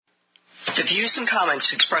The views and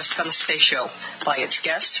comments expressed on the Space Show by its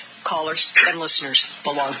guests, callers, and listeners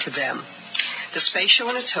belong to them. The Space Show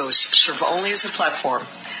and its hosts serve only as a platform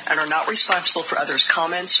and are not responsible for others'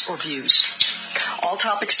 comments or views. All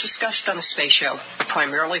topics discussed on the Space Show are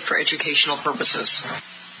primarily for educational purposes.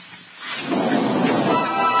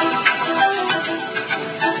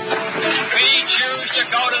 We choose to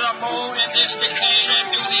go to the moon in this decade and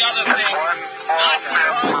do the other thing. Not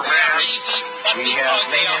because they are easy, but because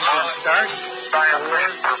they are hard. Start. 4, 3,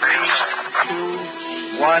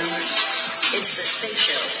 2, 1. It's the Space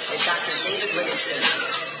Show with Dr. David Livingston.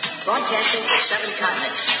 Broadcasting to 7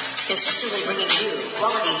 continents, consistently bringing you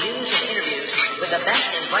quality news and interviews with the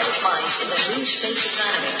best and brightest minds in the new space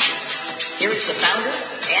economy. Here is the founder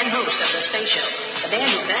and host of the Space Show, the man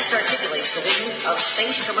who best articulates the vision of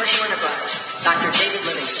space commercial enterprise, Dr. David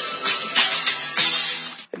Livingston.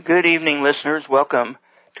 Good evening, listeners. Welcome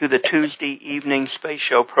to the Tuesday evening Space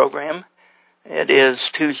Show program. It is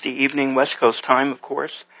Tuesday evening West Coast time, of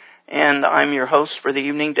course, and I'm your host for the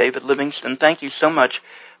evening, David Livingston. Thank you so much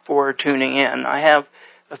for tuning in. I have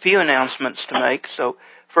a few announcements to make. So,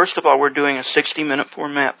 first of all, we're doing a 60-minute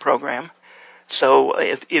format program. So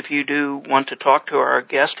if you do want to talk to our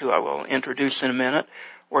guest, who I will introduce in a minute,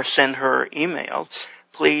 or send her email,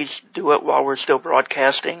 please do it while we're still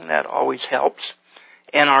broadcasting. That always helps.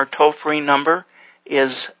 And our toll-free number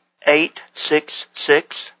is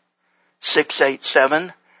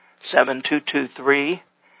 866-687-7223.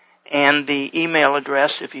 And the email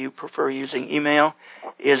address, if you prefer using email,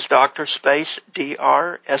 is drspace,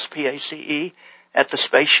 D-R-S-P-A-C-E,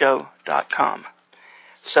 @thespaceshow.com.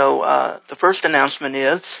 So the first announcement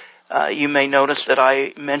is, you may notice that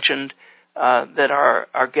I mentioned that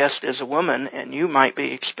our guest is a woman, and you might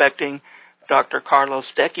be expecting Dr.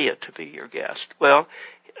 Carlos Decchia to be your guest. Well,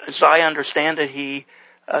 as I understand it, he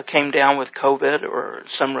came down with COVID or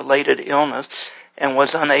some related illness and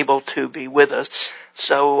was unable to be with us.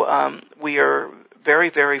 So we are very,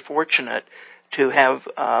 very fortunate to have,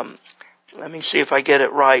 let me see if I get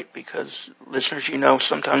it right, because listeners, you know,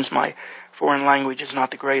 sometimes my foreign language is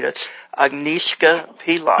not the greatest. Agnieszka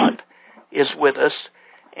Pilat is with us,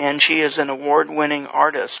 and she is an award-winning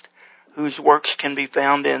artist whose works can be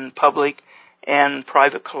found in public and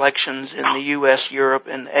private collections in the U.S., Europe,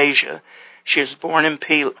 and Asia. She is born in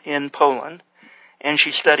Poland, and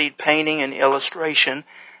she studied painting and illustration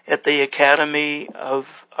at the Academy of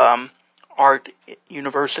Art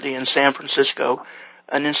University in San Francisco,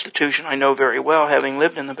 an institution I know very well, having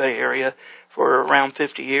lived in the Bay Area for around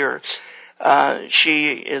 50 years.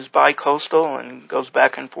 She is bi-coastal and goes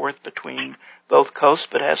back and forth between both coasts,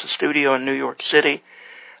 but has a studio in New York City.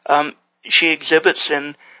 She exhibits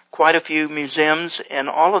in quite a few museums, and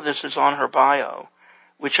all of this is on her bio,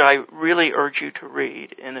 which I really urge you to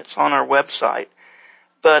read, and it's on our website.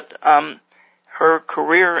 But her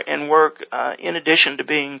career and work, in addition to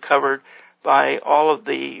being covered by all of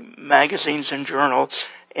the magazines and journals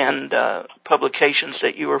and publications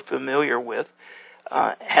that you are familiar with,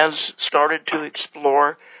 has started to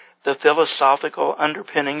explore the philosophical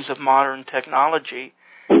underpinnings of modern technology,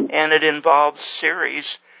 and it involves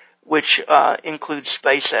series which include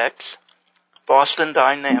SpaceX, Boston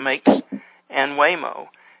Dynamics, and Waymo.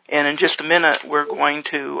 And in just a minute, we're going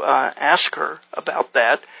to ask her about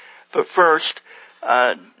that. But first,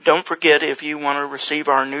 don't forget, if you want to receive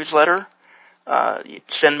our newsletter,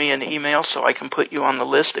 send me an email so I can put you on the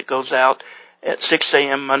list. It goes out at 6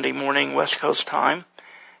 a.m. Monday morning, West Coast time.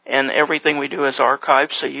 And everything we do is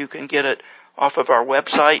archived, so you can get it off of our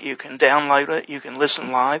website. You can download it. You can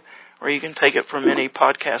listen live, or you can take it from any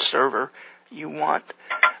podcast server you want.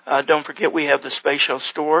 Don't forget, we have the Space Show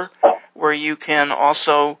store, where you can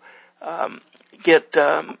also get,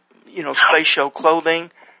 Space Show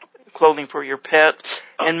clothing for your pets,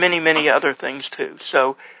 and many, many other things too.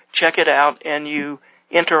 So check it out, and you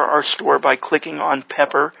enter our store by clicking on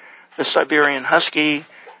Pepper, the Siberian Husky,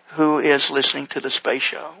 who is listening to the Space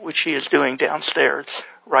Show, which she is doing downstairs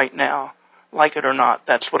right now. Like it or not,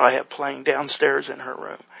 that's what I have playing downstairs in her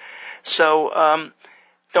room. So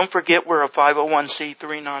don't forget, we're a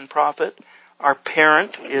 501c3 nonprofit. Our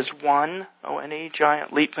parent is ONE, O-N-E,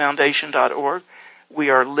 GiantLeapFoundation.org. We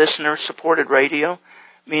are listener-supported radio,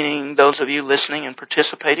 meaning those of you listening and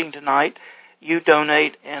participating tonight, you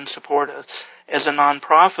donate and support us. As a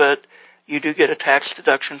nonprofit, you do get a tax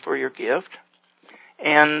deduction for your gift.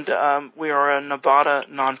 And we are a Nevada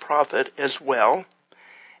nonprofit as well.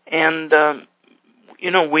 And,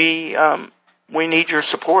 we need your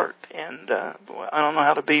support. And I don't know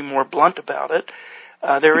how to be more blunt about it.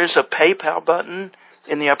 There is a PayPal button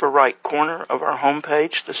in the upper right corner of our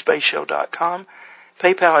homepage, thespaceshow.com.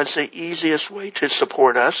 PayPal is the easiest way to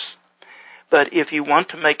support us. But if you want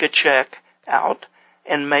to make a check out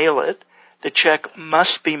and mail it, the check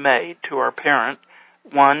must be made to our parent,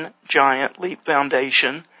 One Giant Leap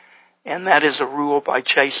Foundation, and that is a rule by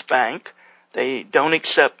Chase Bank. They don't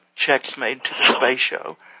accept checks made to the Space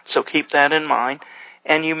Show, so keep that in mind.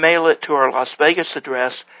 And you mail it to our Las Vegas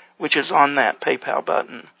address, which is on that PayPal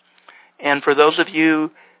button. And for those of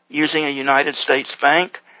you using a United States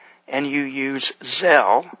bank and you use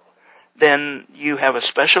Zelle, then you have a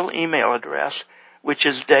special email address, which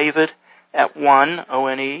is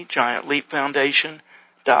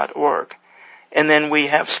david@giantleapfoundation.org. And then we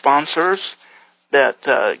have sponsors that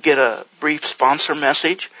get a brief sponsor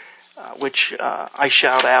message, which I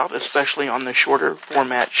shout out, especially on the shorter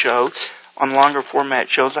format shows. On longer format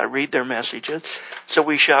shows, I read their messages. So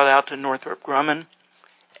we shout out to Northrop Grumman,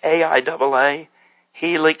 AIAA,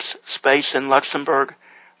 Helix Space in Luxembourg,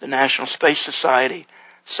 the National Space Society,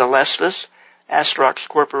 Celestis, Astrox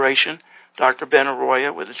Corporation, Dr. Ben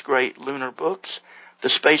Arroyo with his great lunar books, the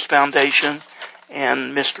Space Foundation,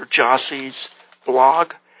 and Mr. Jossie's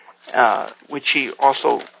blog, which he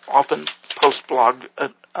also often posts blog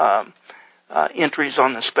entries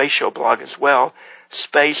on the Space Show blog as well,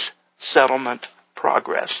 Space Settlement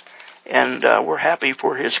Progress. And we're happy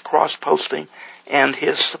for his cross-posting and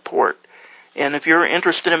his support. And if you're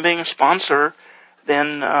interested in being a sponsor,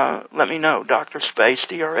 then let me know, Dr. Space,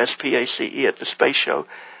 DRSPACE at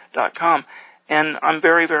thespaceshow.com. And I'm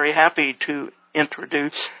very, very happy to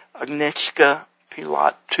introduce Agnieszka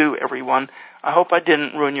Pilat to everyone. I hope I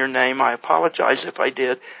didn't ruin your name. I apologize if I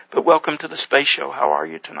did. But welcome to the Space Show. How are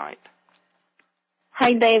you tonight?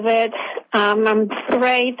 Hi, David. I'm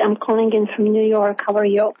great. I'm calling in from New York. How are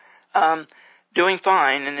you? Doing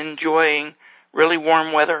fine and enjoying really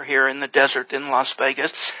warm weather here in the desert in Las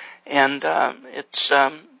Vegas. And it's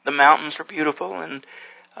the mountains are beautiful, and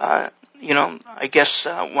I guess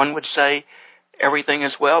one would say everything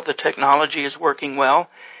is well. The technology is working well.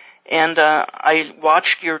 And I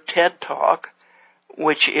watched your TED Talk,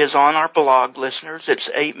 which is on our blog, listeners. It's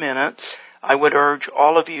 8 minutes. I would urge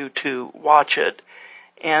all of you to watch it.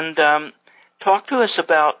 And talk to us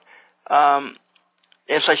about,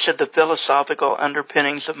 as I said, the philosophical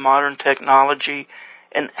underpinnings of modern technology,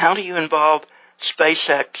 and how do you involve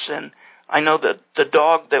SpaceX? And I know that the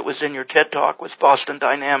dog that was in your TED Talk was Boston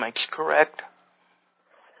Dynamics, correct?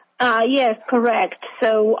 Yes, correct.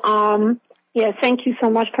 So, thank you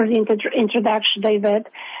so much for the introduction, David.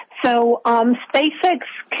 So, SpaceX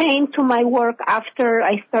came to my work after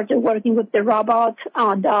I started working with the robot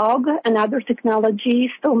dog and other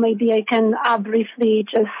technologies. So maybe I can briefly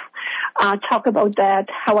just talk about that,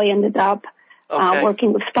 how I ended up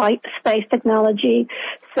working with space technology.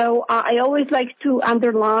 So I always like to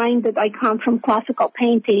underline that I come from classical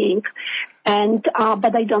painting, and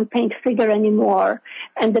but I don't paint figure anymore.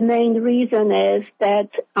 And the main reason is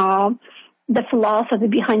that the philosophy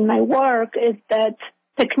behind my work is that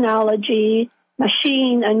technology,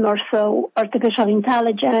 machine, and more so artificial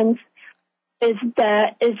intelligence is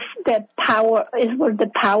where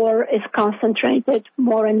the power is concentrated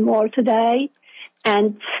more and more today.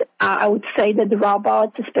 And I would say that the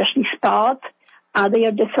robots, especially Spot, they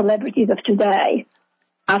are the celebrities of today.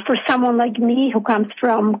 For someone like me who comes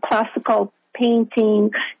from classical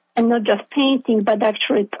painting, and not just painting, but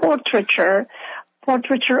actually portraiture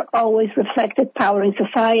always reflected power in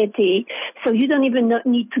society. So you don't even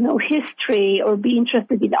need to know history or be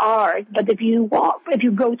interested in art. But if you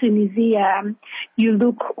go to a museum, you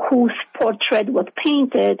look whose portrait was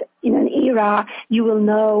painted in an era, you will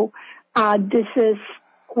know this is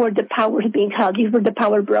where the power is being held. These were the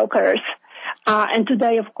power brokers. And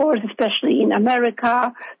today, of course, especially in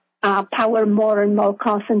America, power more and more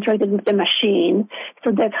concentrated with the machine.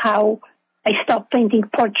 So that's how I stopped painting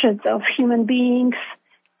portraits of human beings,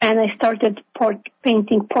 and I started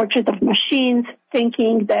painting portraits of machines,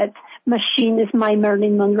 thinking that machine is my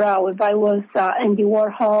Marilyn Monroe. If I was Andy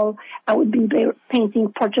Warhol, I would be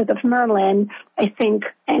painting portrait of Merlin. I think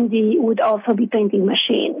Andy would also be painting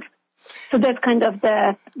machines. So that's kind of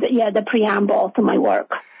the preamble to my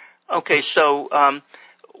work. Okay, so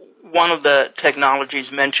one of the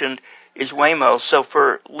technologies mentioned is Waymo. So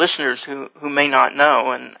for listeners who may not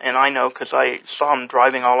know, and I know because I saw them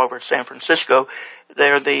driving all over San Francisco,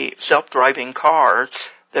 they're the self-driving cars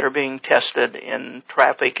that are being tested in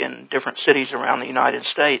traffic in different cities around the United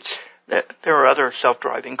States. There are other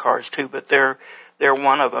self-driving cars too, but they're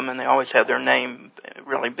one of them, and they always have their name,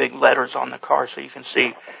 really big letters on the car, so you can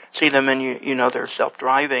see them, and you know they're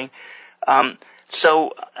self-driving.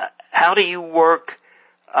 So how do you work?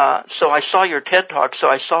 So I saw your TED Talk, so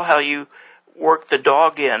I saw how you work the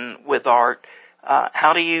dog in with art.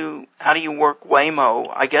 How do you work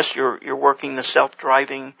Waymo? I guess you're working the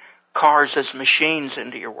self-driving cars as machines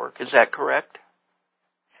into your work. Is that correct?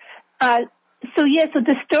 So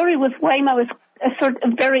the story with Waymo is sort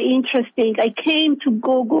of very interesting. I came to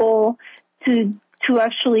Google to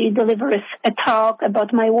actually deliver a talk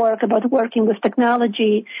about my work, about working with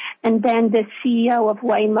technology, and then the CEO of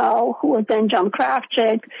Waymo, who was then John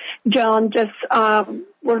Kravchuk, John just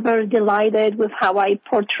were very delighted with how I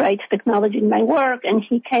portrayed technology in my work, and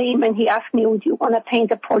he came and he asked me, would you want to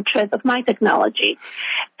paint a portrait of my technology?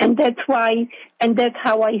 And that's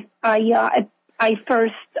how I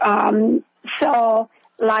first saw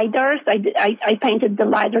LiDARs. I painted the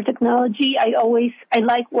LiDAR technology.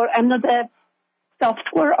 I'm not a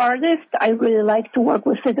software artist. I really like to work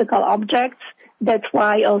with physical objects. That's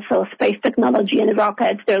why also space technology and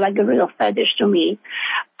rockets, they're like a real fetish to me.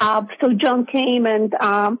 So John came and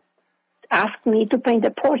asked me to paint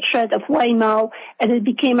a portrait of Waymo, and it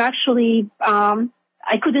became actually,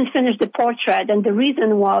 I couldn't finish the portrait, and the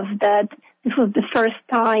reason was that this was the first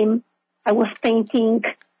time I was painting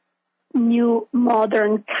new,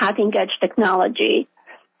 modern, cutting-edge technology.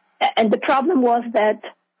 And the problem was that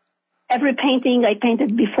every painting I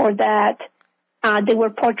painted before that, they were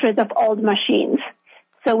portraits of old machines.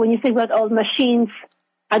 So when you think about old machines,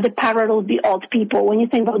 the parallel would be old people. When you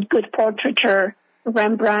think about good portraiture,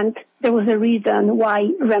 Rembrandt, there was a reason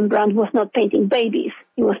why Rembrandt was not painting babies.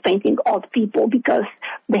 He was painting old people because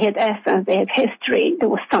they had essence, they had history. There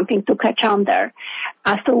was something to catch on there.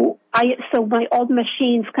 So my old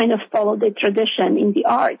machines kind of followed the tradition in the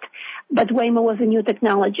art, but Waymo was a new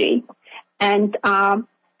technology. And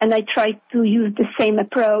I tried to use the same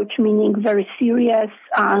approach, meaning very serious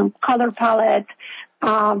color palette,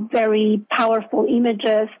 very powerful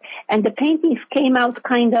images, and the paintings came out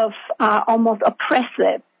kind of almost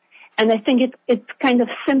oppressive. And I think it kind of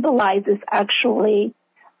symbolizes actually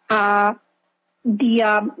my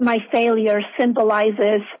failure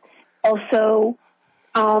symbolizes also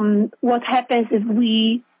what happens if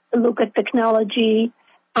we look at technology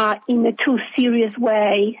in a too serious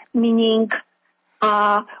way, meaning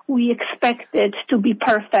we expect it to be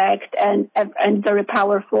perfect and very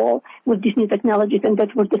powerful with these new technologies, and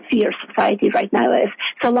that's what the fear society right now is.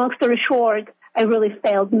 So long story short, I really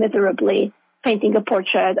failed miserably painting a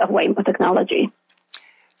portrait of Waymo technology.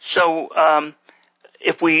 So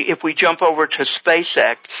if we jump over to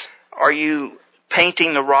SpaceX, are you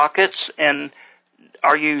painting the rockets, and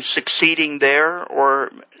are you succeeding there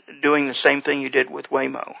or doing the same thing you did with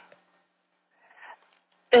Waymo?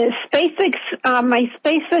 SpaceX, my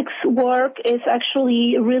SpaceX work is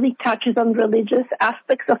actually really touches on religious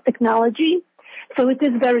aspects of technology. So it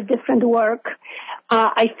is very different work.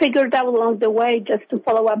 I figured out along the way, just to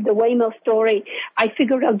follow up the Waymo story, I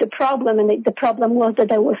figured out the problem, and the problem was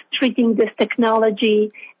that I was treating this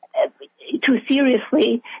technology too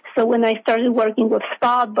seriously. So when I started working with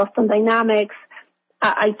Spot, Boston Dynamics,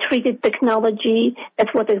 I treated technology as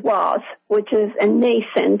what it was, which is a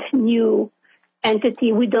nascent, new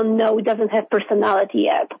entity we don't know, doesn't have personality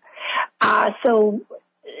yet. So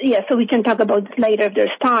we can talk about this later if there's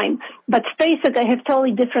time. But SpaceX, I have a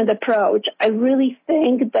totally different approach. I really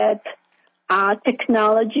think that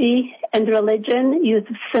technology and religion use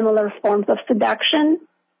similar forms of seduction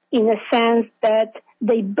in a sense that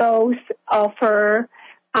they both offer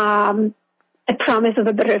a promise of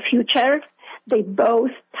a better future. They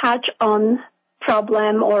both touch on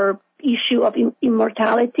problem or issue of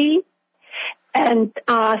immortality. And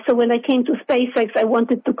so when I came to SpaceX, I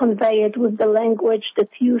wanted to convey it with the language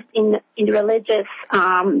that's used in religious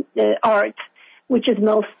art, which is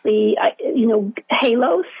mostly,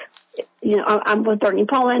 halos. I was born in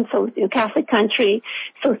Poland, so Catholic country.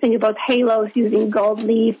 So think about halos using gold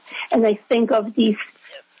leaf, and I think of these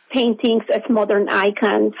paintings as modern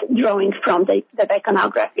icons drawing from that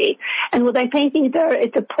iconography. And what I'm painting there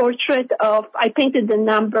is a portrait of, I painted a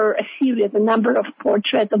number of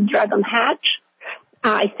portraits of Dragon Hatch.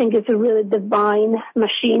 I think it's a really divine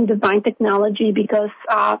machine, divine technology, because,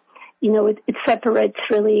 it separates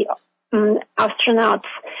really astronauts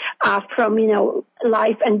from,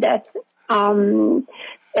 life and death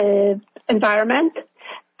environment.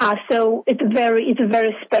 So it's a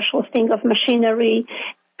very special thing of machinery.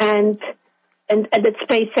 And at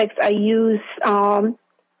SpaceX, I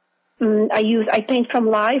paint from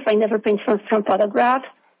life. I never paint from photographs.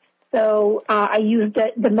 So I use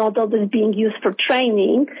the model that's being used for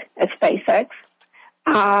training at SpaceX,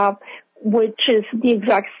 which is the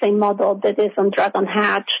exact same model that is on Dragon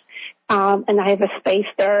Hatch. And I have a space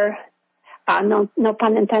there. No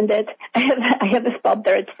pun intended. I have a spot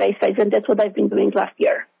there at SpaceX, and that's what I've been doing last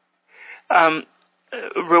year.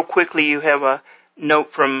 real quickly, you have a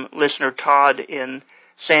note from listener Todd in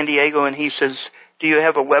San Diego, and he says, do you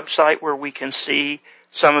have a website where we can see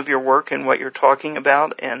some of your work and what you're talking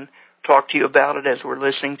about and talk to you about it as we're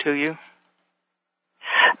listening to you?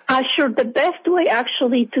 Sure. The best way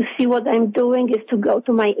actually to see what I'm doing is to go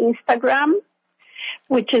to my Instagram,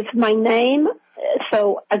 which is my name.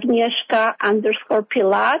 So Agnieszka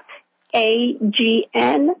 _Pilat,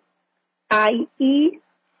 AGNIESZKA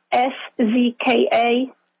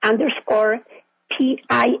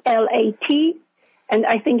 _PILAT. And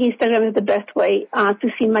I think Instagram is the best way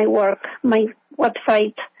to see my work. My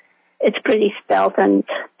website, it's pretty spelled and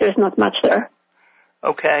there's not much there.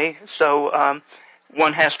 Okay. So,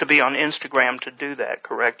 one has to be on Instagram to do that,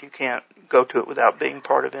 correct? You can't go to it without being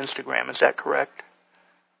part of Instagram. Is that correct?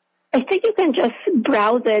 I think you can just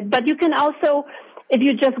browse it, but you can also, if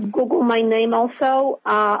you just Google my name also,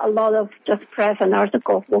 a lot of just press and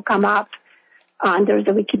articles will come up, and there's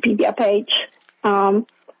a Wikipedia page. And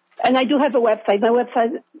I do have a website.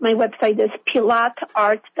 My website is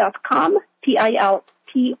pilatart.com,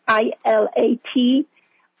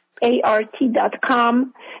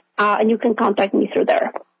 PILATART.com, and you can contact me through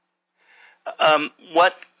there.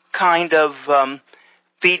 What kind of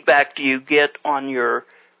feedback do you get on your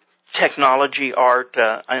technology art,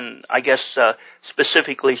 and I guess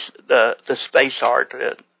specifically the space art,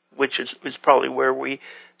 which is probably where we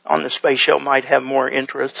on the space show might have more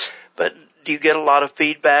interest? But do you get a lot of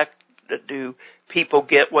feedback? Do people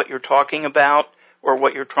get what you're talking about or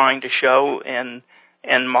what you're trying to show and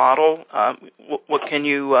model? What can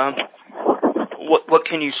you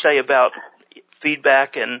say about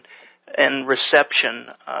feedback and reception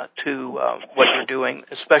to what you're doing,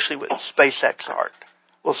 especially with SpaceX art?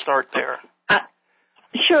 We'll start there.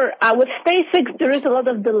 Sure. With SpaceX, there is a lot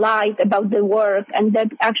of delight about the work, and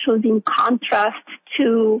that actually in contrast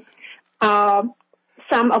to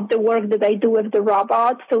some of the work that I do with the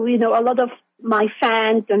robots. So, a lot of my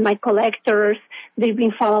fans and my collectors, they've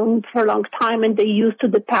been following for a long time, and they used to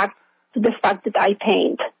the fact that I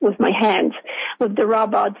paint with my hands. With the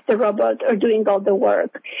robots are doing all the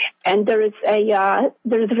work, and there is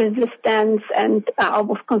resistance and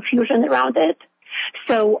almost confusion around it.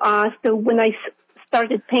 So when I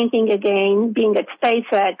started painting again, being at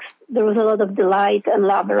SpaceX, there was a lot of delight and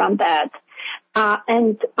love around that.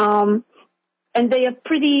 And they are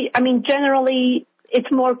generally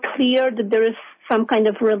it's more clear that there is some kind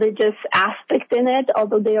of religious aspect in it,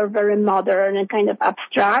 although they are very modern and kind of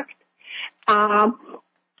abstract.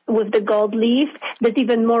 With the gold leaf, that's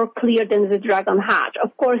even more clear than the Dragon Hatch.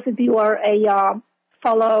 Of course, if you are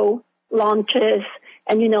follow launches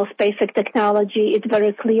and SpaceX technology, it's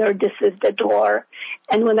very clear this is the door.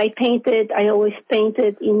 And when I paint it, I always paint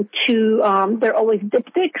it in two, there are always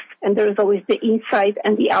diptychs, and there's always the inside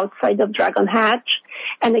and the outside of Dragon Hatch.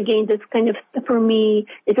 And again, that's kind of, for me,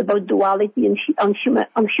 it's about duality on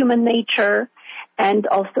human nature, and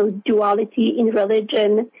also duality in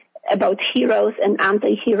religion, about heroes and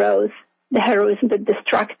anti-heroes. The heroism that's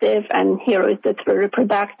destructive and heroes that's very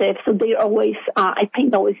productive. So they always, I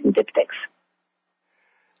paint always in diptychs.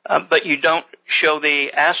 But you don't show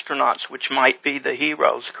the astronauts, which might be the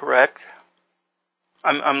heroes, correct?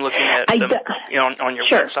 I'm looking at them, on your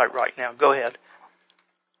website right now. Go ahead.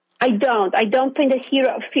 I don't paint the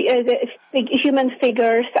human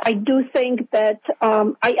figures. I do think that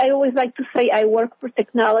I always like to say I work for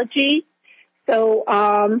technology. So,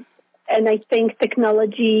 and I think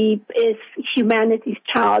technology is humanity's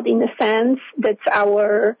child in a sense. That's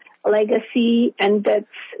our legacy, and that's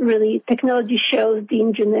really, technology shows the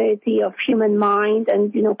ingenuity of human mind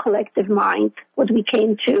and, collective mind, what we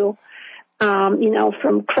came to,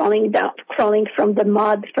 from crawling from the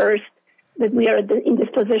mud first, that we are in this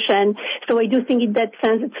position. So I do think in that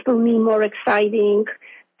sense, it's for me more exciting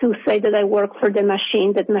to say that I work for the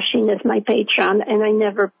machine, that machine is my patron, and I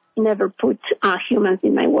never put humans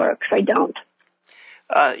in my work. So I don't.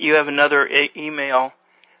 You have another email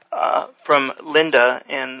from Linda,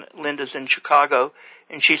 and Linda's in Chicago,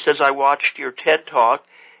 and she says, I watched your TED Talk,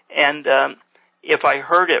 and if I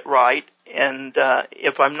heard it right, and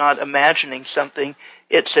if I'm not imagining something,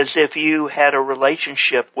 it's as if you had a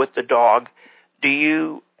relationship with the dog. Do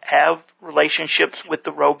you have relationships with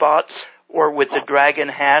the robots or with the Dragon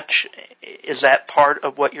Hatch? Is that part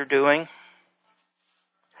of what you're doing?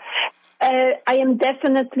 I am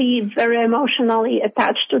definitely very emotionally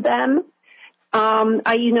attached to them.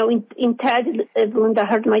 In TED, if Linda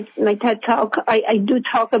heard my TED Talk, I do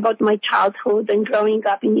talk about my childhood and growing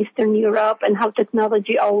up in Eastern Europe and how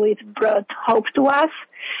technology always brought hope to us.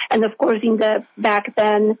 And of course, back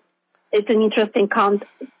then, it's an interesting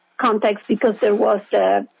context because there was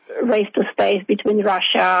the race to space between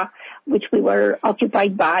Russia, which we were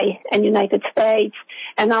occupied by, and United States.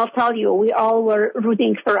 And I'll tell you, we all were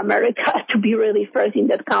rooting for America to be really first in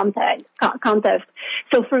that contest.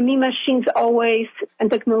 So for me, machines always and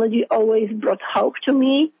technology always brought hope to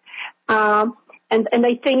me. And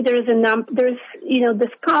I think there's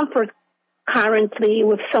discomfort currently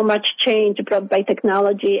with so much change brought by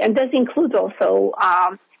technology, and this includes also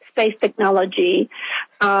space technology,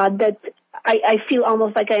 that I feel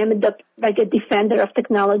almost like I am like a defender of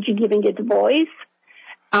technology, giving it voice.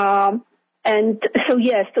 And so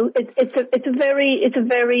yes, so it's a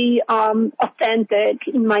very authentic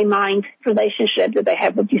in my mind relationship that I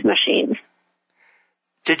have with these machines.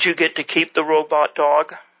 Did you get to keep the robot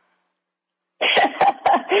dog?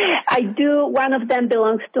 I do. One of them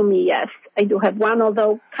belongs to me, yes. I do have one,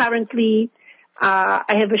 although currently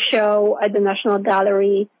I have a show at the National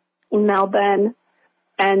Gallery in Melbourne,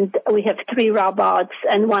 and we have 3 robots,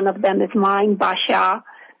 and one of them is mine, Basha,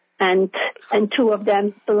 and 2 of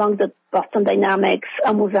them belong to Boston Dynamics,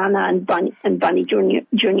 Amuzana and Bunny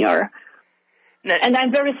Jr. And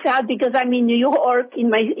I'm very sad because I'm in New York in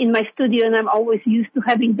my studio, and I'm always used to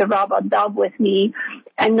having the robot dog with me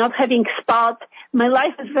and not having Spot. My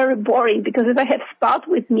life is very boring because if I have Spot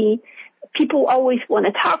with me, people always want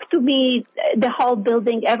to talk to me. The whole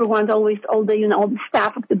building, everyone's always all the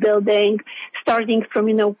staff of the building, starting from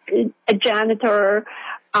a janitor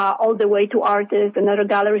all the way to artists and other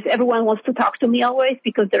galleries. Everyone wants to talk to me always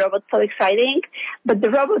because the robot's so exciting. But the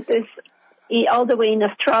robot is all the way in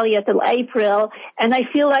Australia till April, and I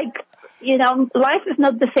feel like, life is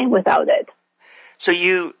not the same without it. So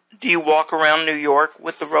do you walk around New York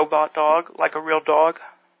with the robot dog, like a real dog?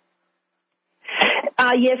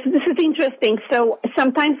 Yes, this is interesting. So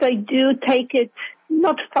sometimes I do take it,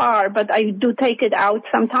 not far, but I do take it out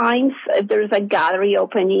sometimes. If there's gallery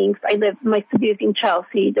openings. My studio is in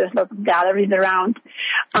Chelsea. There's lots of galleries around.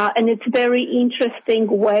 And it's a very interesting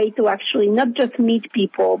way to actually not just meet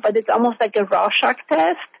people, but it's almost like a Rorschach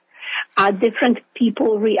test. Different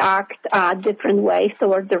people react different ways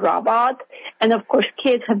toward the robot. And of course,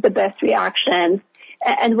 kids have the best reactions.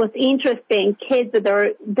 And what's interesting, kids that are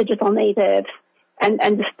digital natives and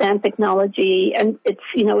understand technology, and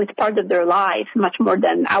it's part of their lives much more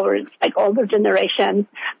than our older generation.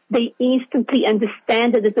 They instantly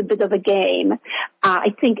understand that it's a bit of a game.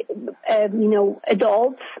 I think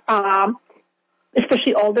adults,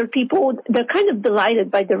 especially older people, they're kind of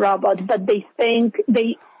delighted by the robot, but they think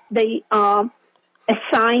they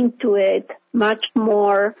assign to it much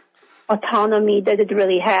more autonomy that it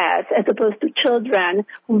really has, as opposed to children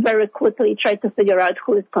who very quickly try to figure out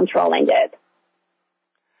who is controlling it.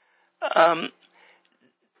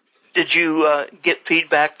 Did you get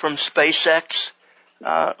feedback from SpaceX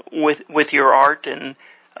with your art and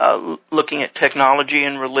looking at technology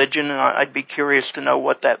and religion? I'd be curious to know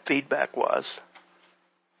what that feedback was.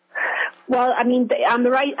 Well,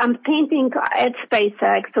 I'm painting at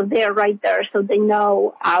SpaceX, so they're right there, so they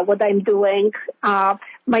know what I'm doing.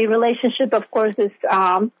 My relationship, of course, is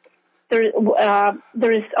there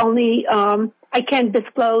is only I can't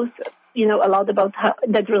disclose a lot about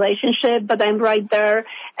that relationship, but I'm right there.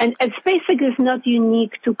 And SpaceX is not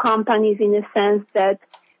unique to companies in the sense that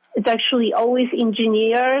it's actually always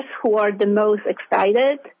engineers who are the most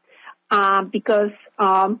excited, because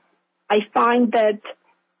I find that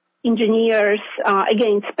engineers,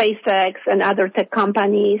 again, SpaceX and other tech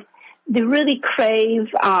companies, they really crave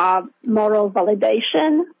moral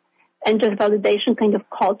validation and just validation, kind of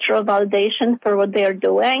cultural validation for what they are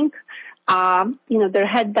doing. They're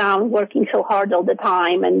head down working so hard all the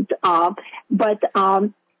time. But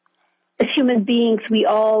as human beings, we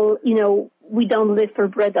all, we don't live for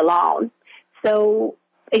bread alone. So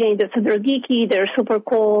again, they're geeky, they're super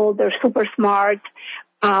cool, they're super smart.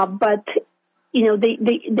 But,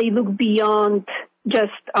 they look beyond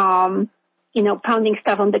just, pounding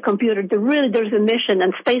stuff on the computer. There's a mission,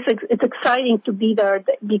 and SpaceX, it's exciting to be there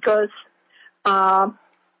because,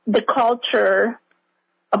 the culture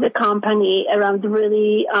of the company around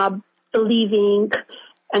really believing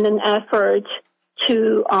and an effort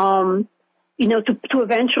to to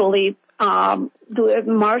eventually do a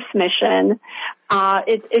Mars mission.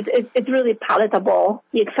 It's really palatable,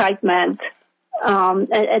 the excitement,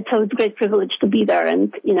 and so it's a great privilege to be there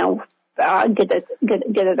and get a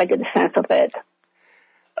sense of it.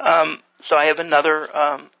 So I have another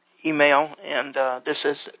email, and this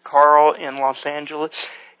is Carl in Los Angeles.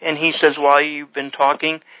 And he says, while you've been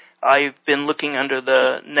talking, I've been looking under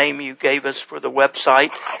the name you gave us for the website,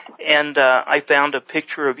 and I found a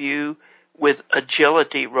picture of you with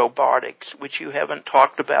agility robotics, which you haven't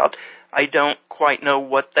talked about. I don't quite know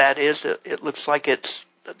what that is. It looks like it's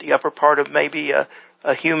the upper part of maybe a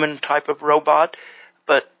human type of robot.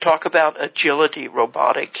 But talk about agility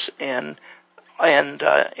robotics and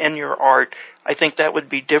your art. I think that would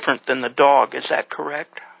be different than the dog. Is that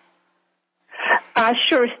correct?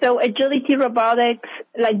 Sure. So agility robotics,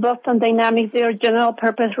 like Boston Dynamics, they are general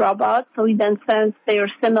purpose robots. So in that sense, they are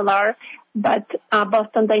similar. But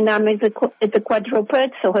Boston Dynamics is a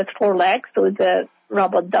quadruped, so has 4 legs. So it's a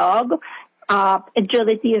robot dog.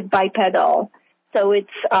 Agility is bipedal. So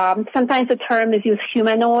it's sometimes the term is used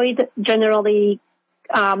humanoid. Generally,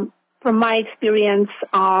 from my experience,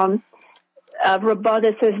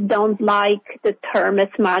 roboticists don't like the term as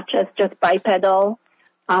much as just bipedal.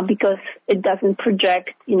 Because it doesn't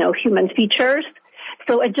project, human features.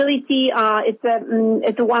 So Agility,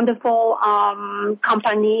 it's a wonderful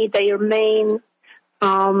company. Their main,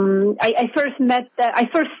 I first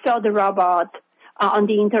saw the robot on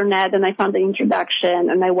the internet, and I found the introduction,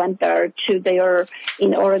 and I went there to their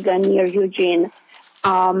in Oregon near Eugene,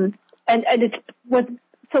 and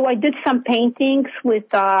so I did some paintings with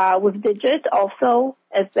digit also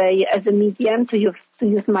as a medium to use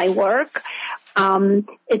my work.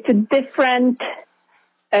 It's a different,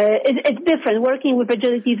 it's different. Working with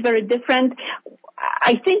agility is very different.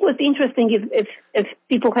 I think what's interesting if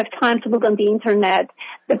people have time to look on the internet,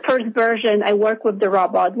 the first version I worked with the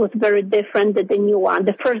robot was very different than the new one.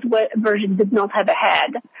 The first version did not have a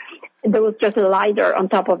head. There was just a lidar on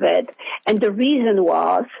top of it. And the reason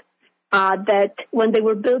was, that when they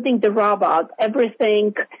were building the robot,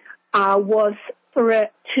 everything, was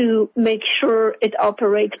to make sure it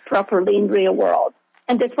operates properly in real world.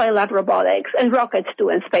 And that's why I love robotics and rockets too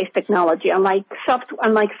and space technology. Unlike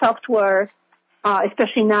software,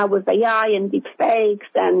 especially now with AI and deep fakes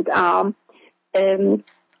and,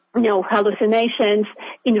 hallucinations,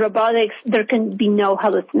 in robotics, there can be no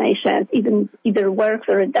hallucinations. Either works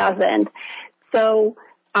or it doesn't. So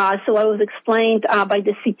I was explained by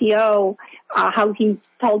the CTO how he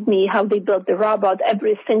told me how they built the robot.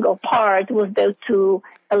 Every single part was built to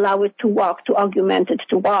allow it to walk, to augment it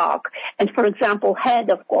to walk. And for example, head,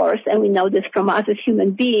 of course, and we know this from us as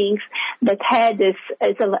human beings, that head is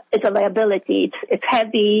a liability. It's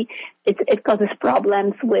heavy. It causes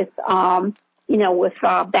problems with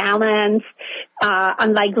balance.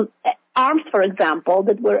 Unlike arms, for example,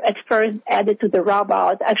 that were at first added to the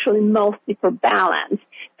robot, actually mostly for balance.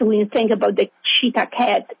 So when you think about the cheetah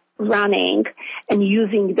cat running and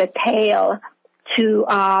using the tail to,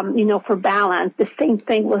 for balance, the same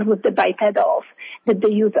thing was with the bipedals, that they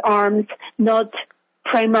use arms not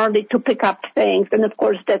primarily to pick up things. And of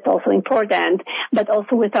course, that's also important, but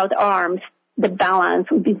also without arms, the balance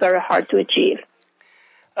would be very hard to achieve.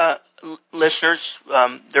 Listeners,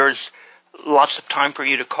 there's lots of time for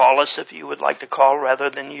you to call us if you would like to call rather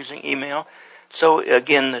than using email. So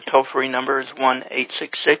again, the toll-free number is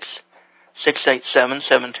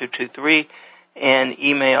 1-866-687-7223, and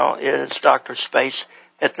email is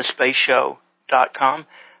drspace@thespaceshow.com.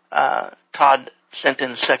 Todd sent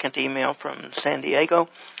in a second email from San Diego,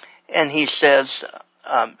 and he says,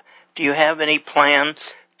 do you have any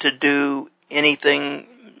plans to do anything,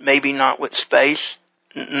 maybe not with space,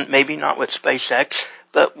 maybe not with SpaceX,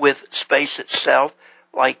 but with space itself,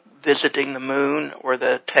 like visiting the moon or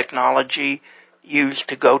the technology used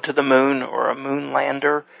to go to the moon or a moon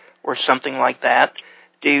lander or something like that?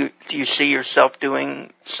 Do you see yourself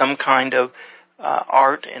doing some kind of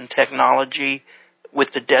art and technology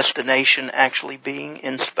with the destination actually being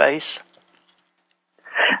in space?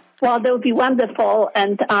 Well, that would be wonderful.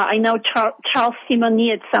 And I know Charles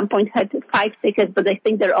Simonyi at some point had 5 tickets, but I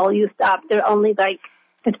think they're all used up. They're only like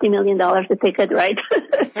 $50 million a ticket, right?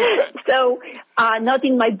 So, not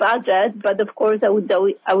in my budget, but of course I would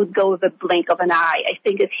go with a blink of an eye. I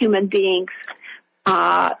think as human beings,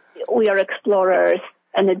 we are explorers,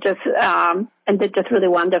 and it's just really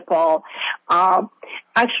wonderful.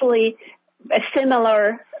 Actually, a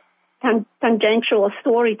similar tangential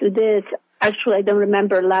story to this. Actually, I don't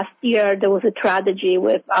remember. Last year there was a tragedy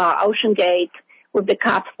with OceanGate with the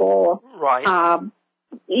capsule. Right.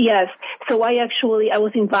 Yes. So I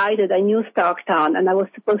was invited. I knew Stockton, and I was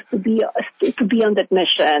supposed to be on that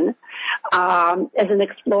mission as an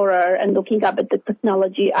explorer and looking up at the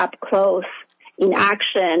technology up close in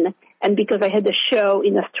action. And because I had a show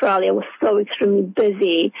in Australia, I was so extremely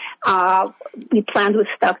busy. We planned with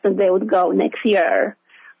Stockton they would go next year.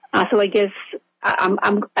 So I guess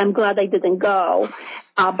I'm glad I didn't go.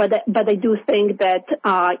 But I do think that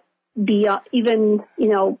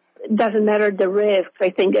doesn't matter the risks.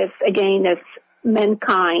 I think as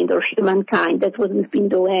mankind or humankind, that's what we've been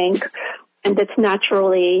doing, and that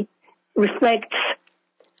naturally reflects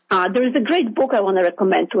there is a great book I want to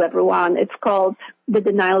recommend to everyone. It's called The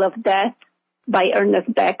Denial of Death by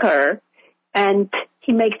Ernest Becker. And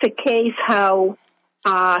he makes a case how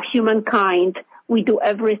humankind, we do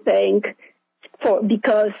everything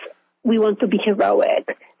because we want to be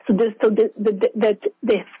heroic. So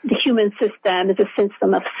the human system is a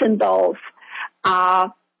system of symbols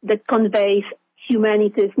that conveys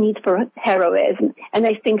humanity's need for heroism. And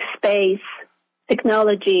I think space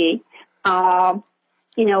technology,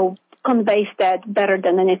 conveys that better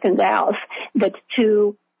than anything else, that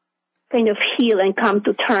to kind of heal and come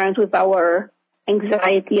to terms with our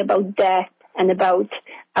anxiety about death and about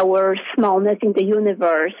our smallness in the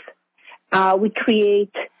universe, we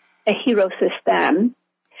create a hero system,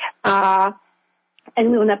 and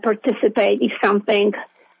we want to participate in something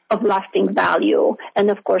of lasting value. And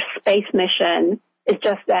of course, space mission is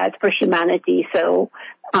just that for humanity. So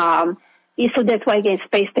that's why, again,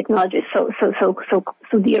 space technology is so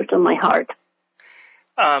dear to my heart.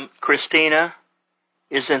 Christina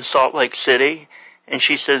is in Salt Lake City, and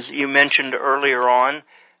she says you mentioned earlier on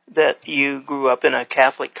that you grew up in a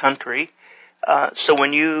Catholic country. So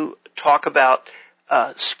when you talk about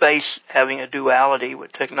space having a duality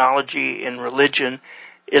with technology and religion,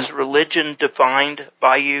 is religion defined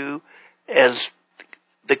by you as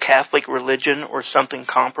the Catholic religion or something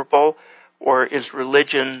comparable, or is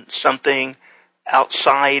religion something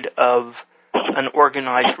outside of an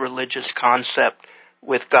organized religious concept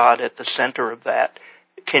with God at the center of that?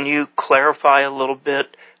 Can you clarify a little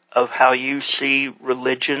bit of how you see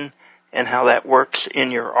religion and how that works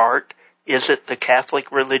in your art? Is it the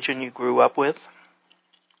Catholic religion you grew up with?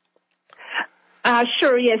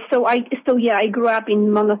 Sure, yes. So I grew up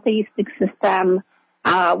in monotheistic system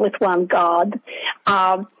with one God.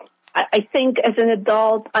 I think as an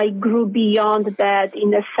adult, I grew beyond that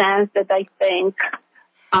in the sense that I think,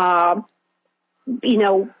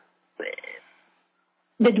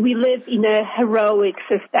 that we live in a heroic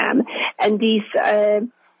system, and these,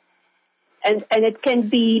 and it can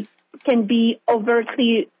be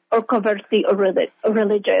overtly or covertly or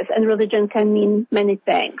religious, and religion can mean many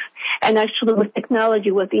things. And actually, with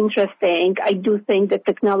technology, what's interesting, I do think that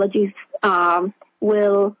technologies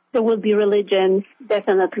there will be religions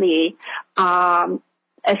definitely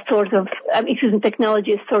as sort of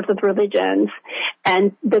technology as sort of religions,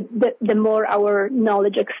 and the more our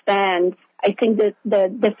knowledge expands, I think that the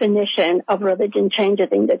definition of religion changes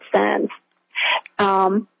in that sense.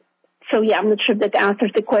 I'm not sure if that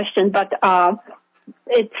answers the question, but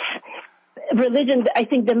it's religion. I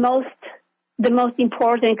think the most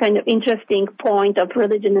important kind of interesting point of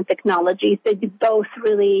religion and technology is that both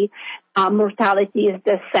really mortality is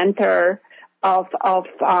the center of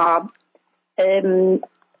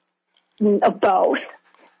both.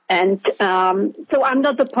 And so I'm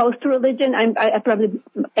not opposed to religion. I'm probably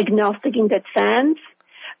agnostic in that sense.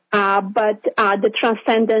 But the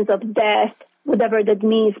transcendence of death, whatever that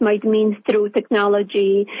means, might mean through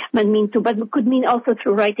technology, but it could mean also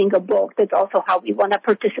through writing a book. That's also how we want to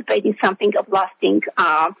participate in something of lasting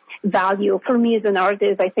value. For me as an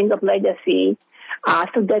artist, I think of legacy.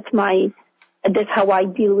 So that's how I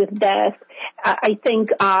deal with death. I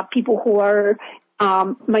think people who are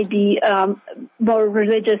might be more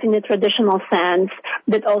religious in a traditional sense,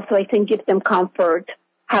 that also I think gives them comfort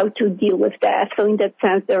how to deal with death. So in that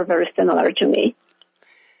sense, they're very similar to me.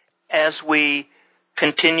 As we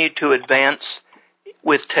continue to advance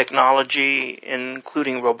with technology,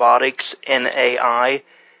 including robotics and AI,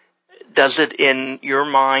 does it, in your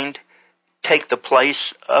mind, take the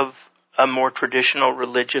place of a more traditional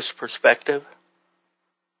religious perspective?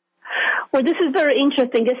 Well, this is very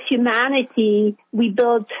interesting. As humanity, we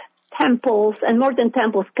built temples, and more than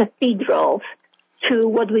temples, cathedrals, to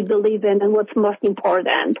what we believe in and what's most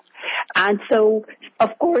important. And so,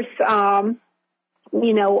 of course,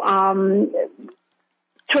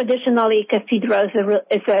 traditionally, cathedral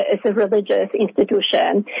is a religious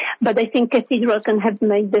institution, but I think cathedral can have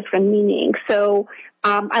many different meanings. So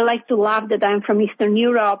I like to laugh that I'm from Eastern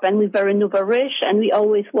Europe, and we're very nouveau riche, and we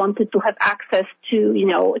always wanted to have access to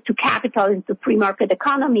capital, to free market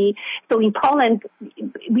economy. So in Poland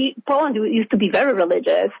used to be very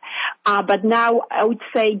religious, but now I would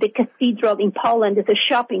say the cathedral in Poland is a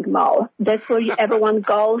shopping mall. That's where everyone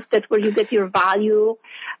goes. That's where you get your value.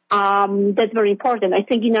 That's very important. I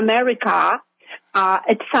think in America,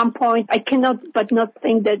 at some point, I cannot but not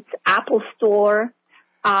think that Apple Store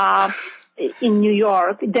in New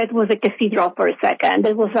York, that was a cathedral for a second.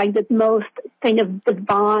 That was like the most kind of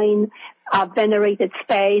divine venerated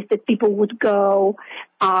space that people would go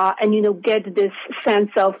and get this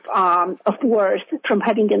sense of worth from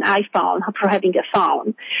having an iPhone, from having a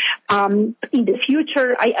phone. In the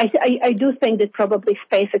future, I do think that probably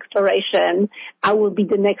space exploration will be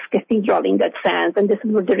the next cathedral in that sense, and this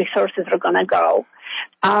is where the resources are going to go.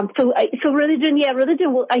 So religion.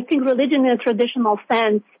 I think religion in a traditional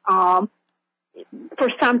sense, for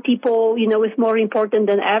some people, is more important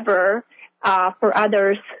than ever. For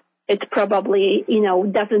others, it probably,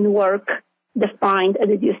 doesn't work defined as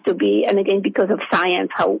it used to be. And again, because of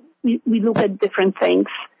science, how we look at different things,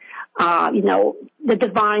 the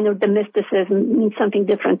divine or the mysticism means something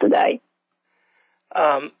different today.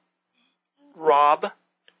 Rob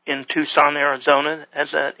in Tucson, Arizona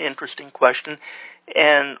has an interesting question.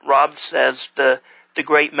 And Rob says the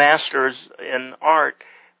great masters in art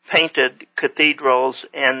painted cathedrals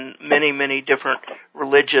and many, many different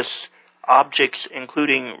religious objects,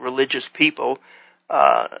 including religious people.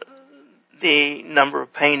 The number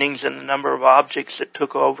of paintings and the number of objects that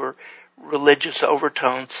took over religious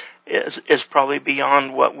overtones is probably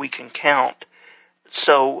beyond what we can count.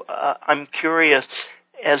 So I'm curious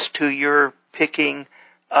as to your picking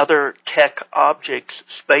other tech objects,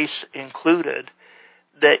 space included,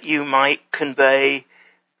 that you might convey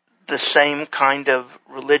the same kind of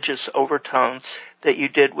religious overtones that you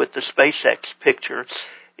did with the SpaceX picture.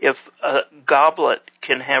 If a goblet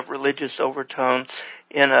can have religious overtones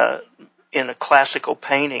in a classical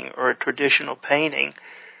painting or a traditional painting,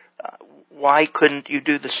 why couldn't you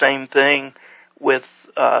do the same thing with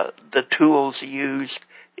the tools used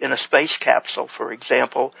in a space capsule, for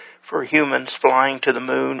example, for humans flying to the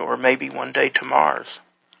moon or maybe one day to Mars?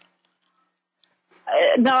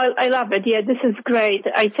 No, I love it. Yeah, this is great.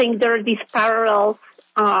 I think there are these parallels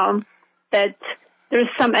that there's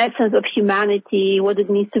some essence of humanity, what it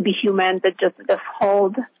means to be human, that just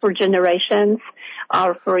hold for generations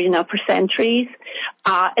or for centuries.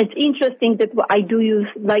 It's interesting that I do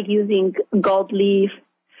like using gold leaf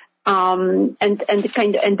and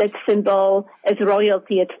that symbol as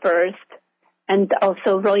royalty at first, and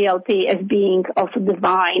also royalty as being also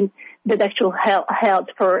divine. That actually held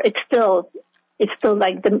for it's still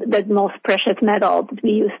like the most precious metal that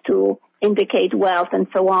we use to indicate wealth and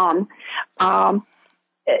so on. But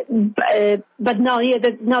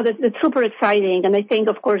that's super exciting. And I think,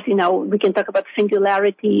 of course, we can talk about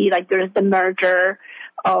singularity, like there is the merger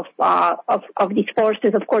of these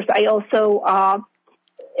forces. Of course, it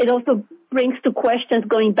also brings to questions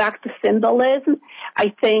going back to symbolism. I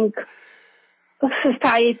think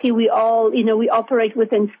society, we all, we operate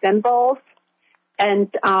within symbols, and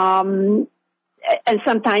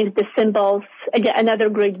sometimes the symbols, again, another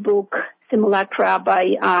great book, Simulacra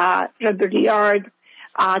by Robert Yard,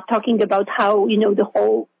 talking about how,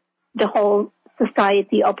 the whole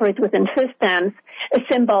society operates within systems,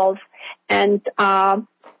 symbols, and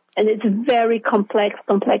it's a very complex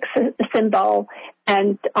symbol,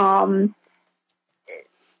 and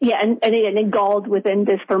gold within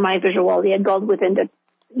this, for my visual, gold within the,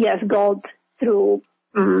 gold through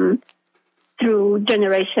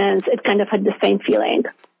generations, it kind of had the same feeling.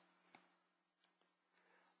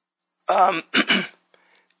 I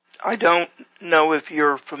don't know if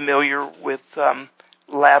you're familiar with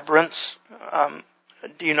labyrinths.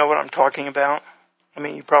 Do you know what I'm talking about? I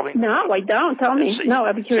mean, you probably... No, I don't. Tell me. No,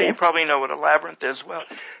 I'd be curious. So you probably know what a labyrinth is. Well,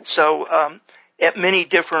 so at many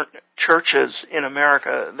different churches in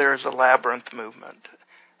America, there's a labyrinth movement.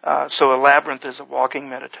 So a labyrinth is a walking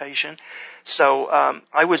meditation. So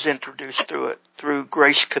I was introduced through it through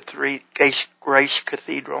Grace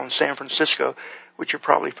Cathedral in San Francisco, which you're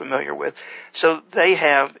probably familiar with. So they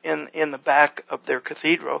have in the back of their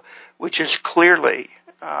cathedral, which is clearly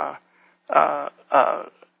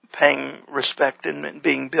paying respect and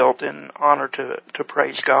being built in honor to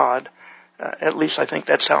praise God. At least I think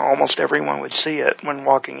that's how almost everyone would see it when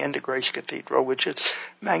walking into Grace Cathedral, which is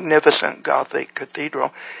magnificent Gothic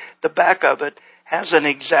cathedral. The back of it has an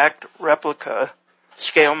exact replica,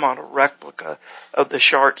 scale model replica of the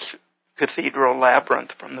Chartres Cathedral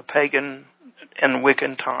labyrinth from the pagan and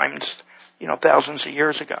Wiccan times, thousands of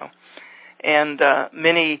years ago. And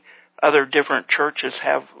many other different churches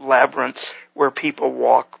have labyrinths where people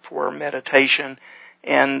walk for meditation,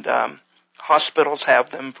 and hospitals have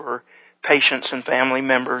them for patients and family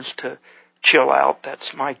members to chill out.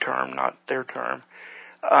 That's my term, not their term.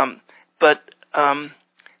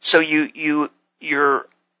 So you're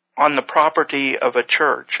on the property of a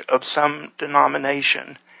church of some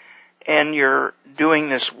denomination, and you're doing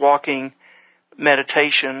this walking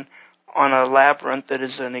meditation on a labyrinth that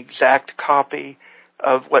is an exact copy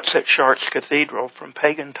of what's at Chartres Cathedral from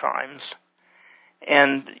pagan times.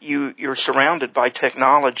 and you're surrounded by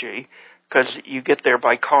technology because you get there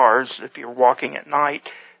by cars. If you're walking at night,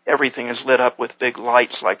 everything is lit up with big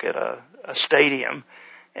lights like at a stadium.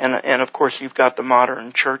 And of course you've got the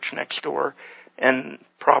modern church next door, and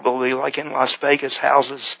probably like in Las Vegas,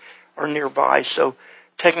 houses are nearby. So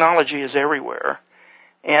technology is everywhere.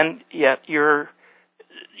 And yet you're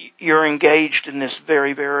engaged in this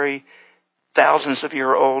very, very thousands of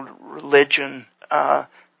year old religion,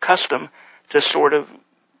 custom to sort of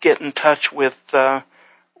get in touch with,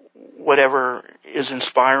 whatever is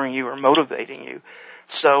inspiring you or motivating you.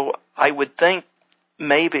 So I would think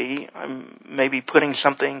maybe I'm putting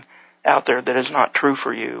something out there that is not true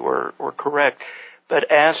for you or correct.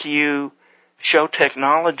 But as you show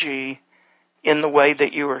technology in the way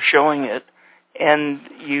that you are showing it, and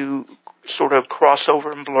you sort of cross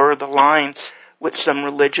over and blur the lines with some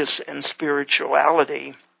religious and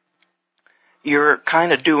spirituality, you're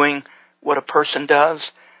kind of doing what a person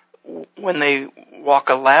does when they walk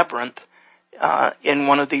a labyrinth in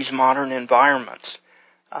one of these modern environments.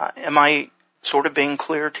 Am I sort of being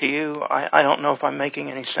clear to you? I don't know if I'm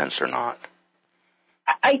making any sense or not.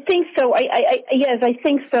 I think so. Yes, I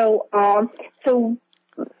think so.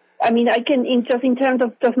 I mean, I can, in terms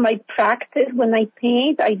of just my practice when I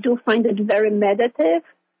paint, I do find it very meditative.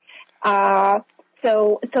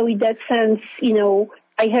 So in that sense,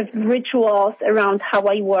 I have rituals around how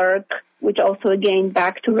I work, which also, again,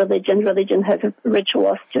 back to religion. Religion has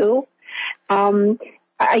rituals too.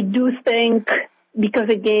 I do think, because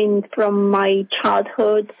again, from my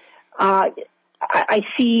childhood, I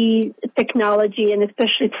see technology, and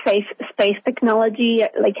especially space technology,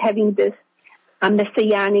 like having this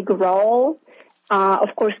messianic role.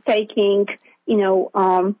 Of course, taking,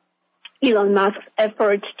 Elon Musk's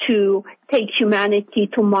effort to take humanity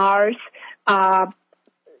to Mars,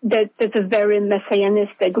 that's a very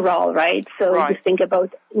messianistic role, right? So right. You think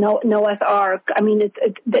about Noah's Ark. I mean,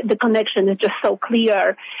 the connection is just so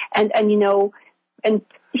clear, and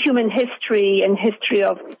human history and history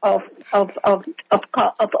of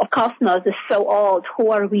cosmos is so old. Who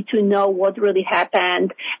are we to know what really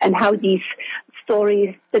happened and how these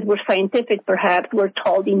stories that were scientific perhaps were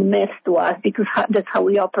told in myths to us, because that's how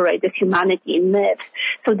we operate as humanity, in myths.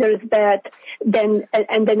 So there's that. Then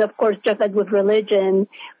of course, just like with religion,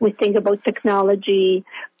 we think about technology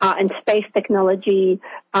and space technology.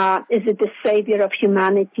 Is it the savior of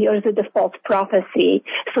humanity, or is it the false prophecy?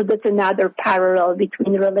 So that's another parallel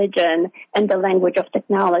between religion and the language of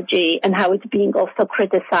technology, and how it's being also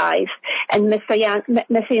criticized. And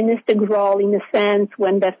messianistic role, in a sense,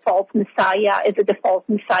 when the false messiah, is it the false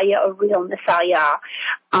messiah or real messiah?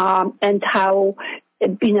 And how,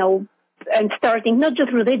 and starting not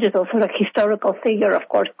just religious, also like historical figure, of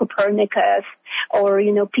course, Copernicus, or,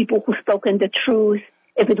 people who spoke in the truth.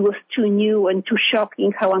 If it was too new and too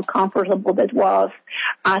shocking, how uncomfortable that was.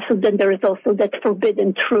 So then there is also that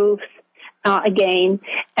forbidden truth, again.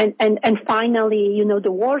 And finally,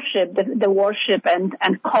 the worship, the worship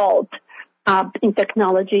and cult, in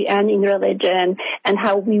technology and in religion, and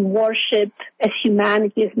how we worship as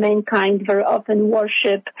humanity, as mankind, very often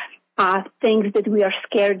worship things that we are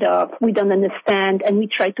scared of, we don't understand, and we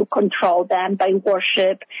try to control them by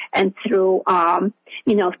worship and through,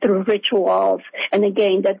 through rituals. And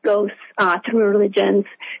again, that goes through religions,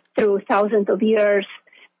 through thousands of years,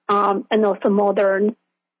 and also modern.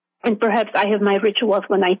 And perhaps I have my rituals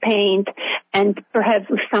when I paint, and perhaps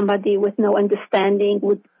if somebody with no understanding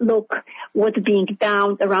would look what's being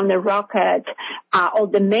done around the rocket, or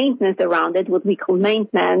the maintenance around it, what we call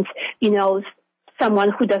maintenance,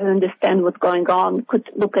 someone who doesn't understand what's going on could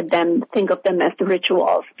look at them, think of them as the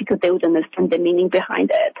rituals, because they would understand the meaning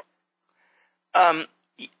behind it.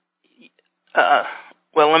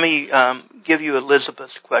 Well, let me give you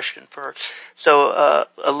Elizabeth's question first. So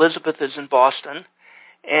Elizabeth is in Boston,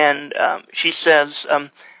 and she says,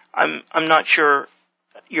 I'm not sure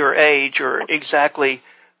your age or exactly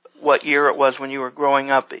what year it was when you were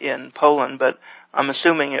growing up in Poland, but I'm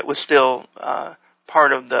assuming it was still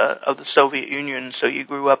part of the Soviet Union, so you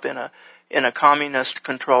grew up in a communist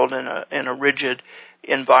controlled, in a rigid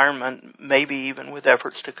environment, maybe even with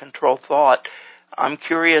efforts to control thought. I'm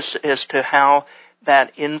curious as to how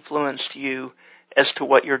that influenced you as to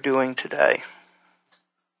what you're doing today.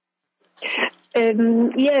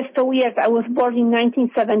 Yes, I was born in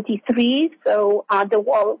 1973, so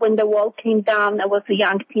when the wall came down, I was a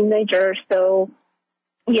young teenager, so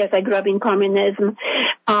yes, I grew up in communism.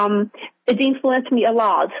 It influenced me a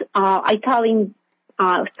lot. Italian,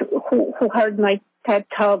 who heard my TED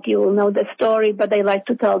Talk, you will know the story, but I like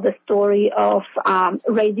to tell the story of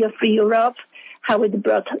Radio Free Europe, how it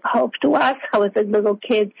brought hope to us, how as little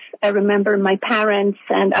kids, I remember my parents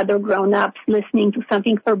and other grown-ups listening to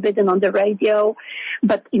something forbidden on the radio,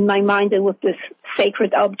 but in my mind it was this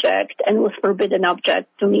sacred object and was forbidden object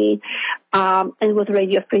to me, and it was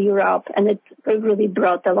Radio Free Europe, and it really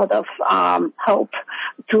brought a lot of hope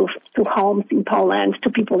to homes in Poland, to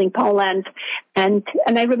people in Poland, and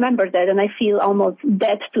I remember that, and I feel almost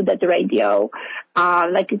dead to that radio,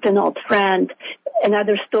 like it's an old friend.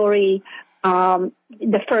 Another story,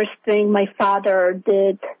 the first thing my father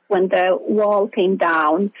did when the wall came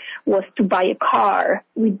down was to buy a car.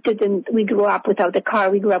 We grew up without a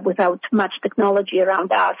car. We grew up without much technology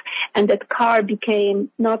around us. And that car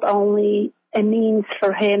became not only a means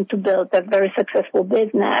for him to build a very successful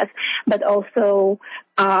business, but also,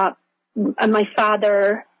 my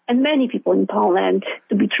father and many people in Poland,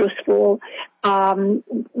 to be truthful,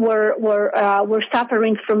 were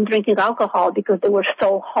suffering from drinking alcohol because they were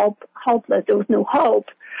so hopeless. There was no hope.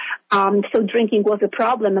 So drinking was a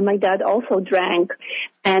problem, and my dad also drank.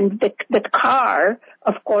 And the car,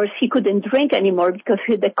 of course, he couldn't drink anymore because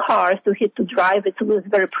he had the car, so he had to drive it. So it was a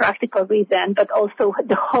very practical reason, but also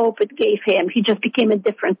the hope it gave him. He just became a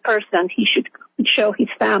different person. He should show his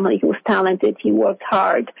family he was talented. He worked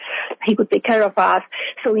hard. He could take care of us.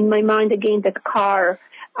 So in my mind, again, that car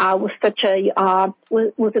was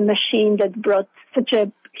was a machine that brought such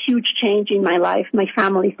a huge change in my life, my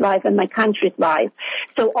family's life, and my country's life.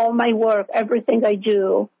 So all my work, everything I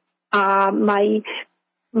do, my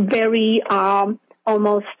very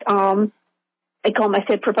almost I call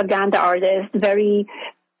myself propaganda artist, very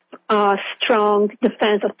strong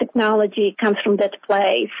defense of technology comes from that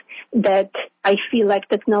place that I feel like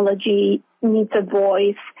technology needs a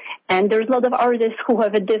voice. And there's a lot of artists who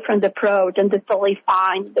have a different approach, and that's totally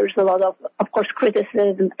fine. There's a lot of course,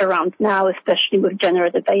 criticism around now, especially with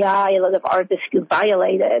generative AI. A lot of artists feel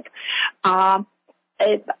violated. I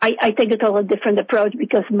take a totally different approach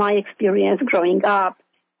because my experience growing up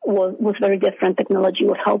was very different. Technology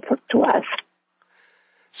was helpful to us.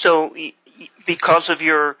 So because of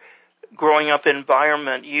your growing up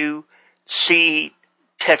environment, you see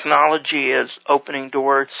technology as opening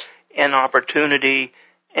doors and opportunity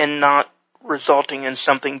and not resulting in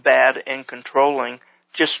something bad and controlling,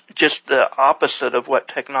 just the opposite of what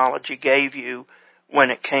technology gave you when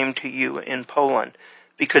it came to you in Poland,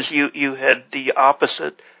 because you had the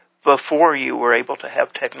opposite before you were able to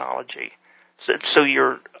have technology. So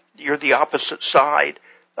you're the opposite side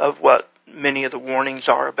of what many of the warnings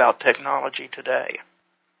are about technology today.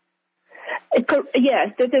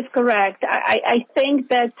 Yes, that is correct. I think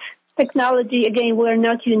that technology, again, we're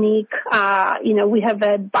not unique. We have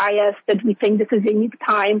a bias that we think this is a unique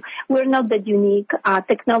time. We're not that unique.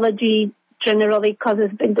 Technology generally causes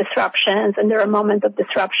big disruptions, and there are moments of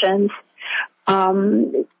disruptions.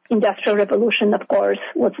 Industrial revolution, of course,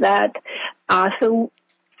 was that. So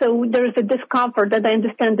there's a discomfort, that I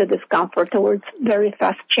understand the discomfort towards very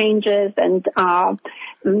fast changes and,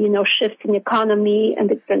 shifts in economy, and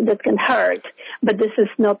that can hurt. But this is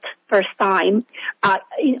not first time.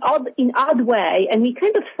 In odd way, and we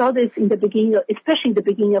kind of saw this in the beginning, especially in the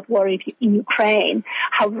beginning of war in Ukraine,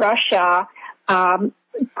 how Russia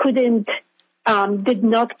did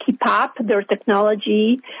not keep up their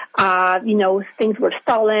technology. Things were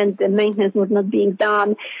stolen, the maintenance was not being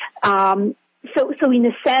done. So in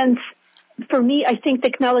a sense, for me, I think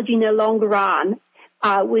technology in the long run,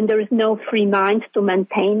 when there is no free mind to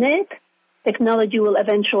maintain it, technology will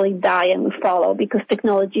eventually die and will follow, because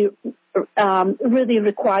technology really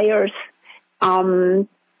requires the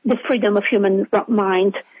freedom of human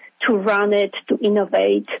mind to run it, to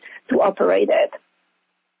innovate, to operate it.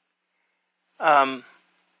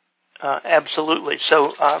 Absolutely.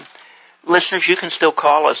 So, listeners, you can still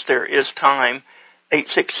call us. There is time.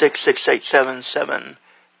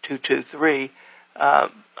 866-687-7223. I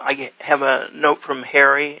have a note from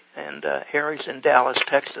Harry, and Harry's in Dallas,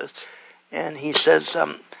 Texas, and he says,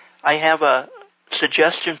 I have a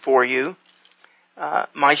suggestion for you.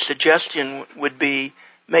 My suggestion would be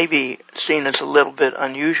maybe seen as a little bit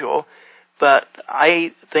unusual, but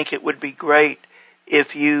I think it would be great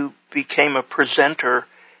if you became a presenter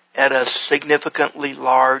at a significantly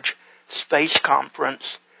large space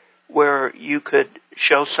conference where you could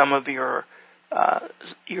show some of your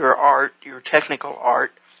art, your technical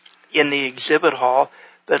art, in the exhibit hall,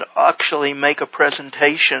 but actually make a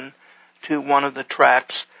presentation to one of the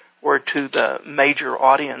tracks or to the major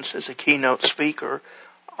audience as a keynote speaker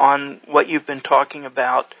on what you've been talking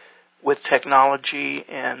about with technology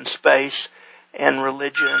and space and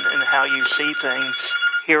religion and how you see things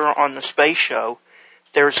here on the Space Show.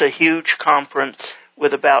 There's a huge conference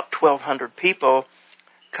with about 1,200 people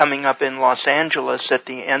coming up in Los Angeles at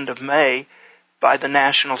the end of May by the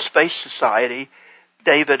National Space Society.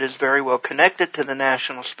 David is very well connected to the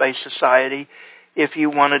National Space Society. If you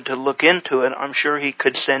wanted to look into it, I'm sure he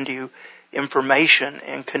could send you information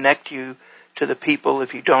and connect you to the people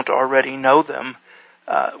if you don't already know them,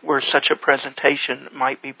 where such a presentation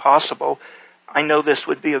might be possible. I know this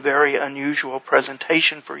would be a very unusual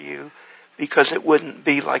presentation for you because it wouldn't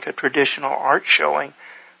be like a traditional art showing,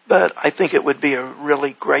 but I think it would be a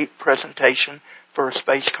really great presentation for a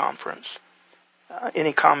space conference.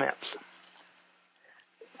 Any comments?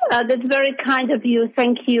 That's very kind of you.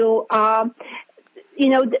 Thank you.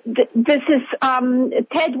 This is,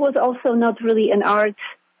 TED was also not really an art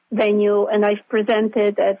venue, and I've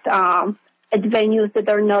presented at venues that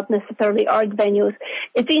are not necessarily art venues.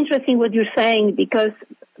 It's interesting what you're saying because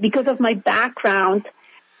of my background,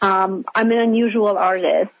 I'm an unusual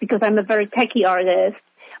artist because I'm a very techie artist,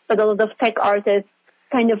 but a lot of tech artists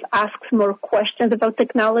kind of asks more questions about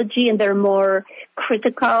technology and they're more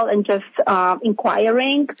critical and just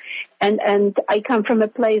inquiring. And I come from a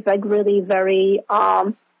place like really very,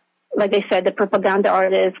 like I said, the propaganda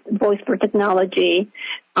artist, voice for technology.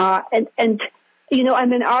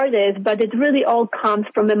 I'm an artist, but it really all comes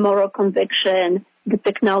from a moral conviction. The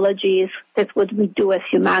technologies, that's what we do as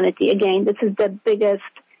humanity. Again, this is the biggest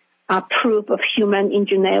proof of human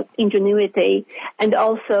ingenuity. And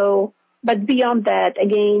also, but beyond that,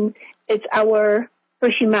 again, it's for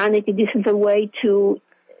humanity, this is a way to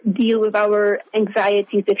deal with our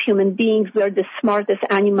anxieties as human beings. We are the smartest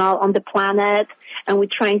animal on the planet, and we're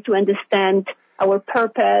trying to understand our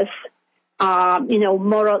purpose,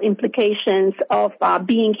 moral implications of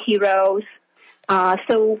being heroes.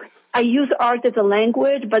 So I use art as a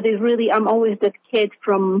language, but I'm always that kid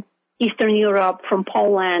from Eastern Europe, from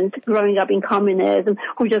Poland, growing up in communism,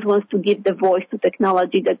 who just wants to give the voice to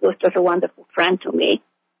technology. That was just a wonderful friend to me.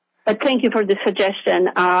 But thank you for the suggestion.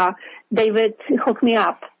 David, hook me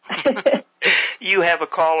up. You have a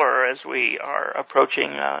caller as we are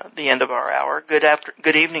approaching the end of our hour. Good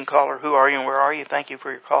evening, caller. Who are you and where are you? Thank you for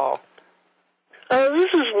your call.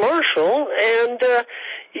 This is Marshall, and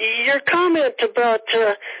your comment about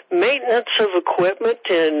maintenance of equipment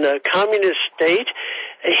in a communist state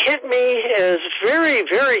hit me as very,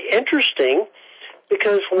 very interesting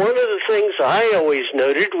because one of the things I always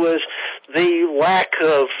noted was the lack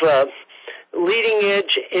of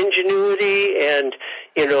leading-edge ingenuity and,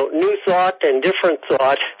 new thought and different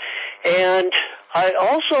thought. And I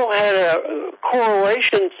also had a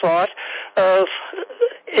correlation thought of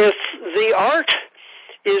if the art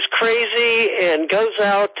is crazy and goes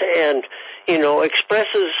out and,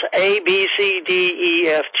 expresses A, B, C, D, E,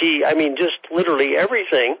 F, G, I mean, just literally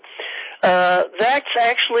everything, that's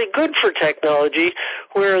actually good for technology,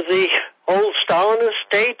 where the old Stalinist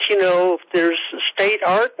state, there's state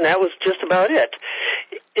art, and that was just about it.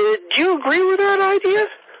 Do you agree with that idea?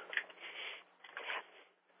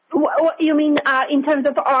 What you mean in terms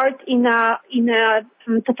of art in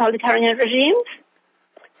totalitarian regimes?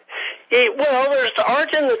 Well, there's the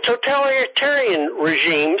art in the totalitarian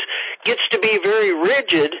regimes gets to be very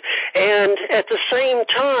rigid, and at the same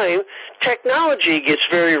time, technology gets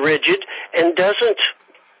very rigid and doesn't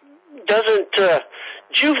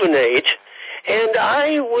juvenate. And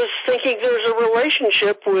I was thinking there's a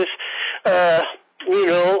relationship with,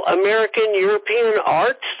 American, European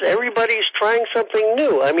arts. Everybody's trying something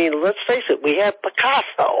new. I mean, let's face it, we have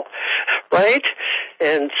Picasso, right?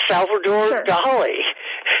 And Salvador Dali.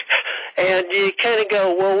 And you kind of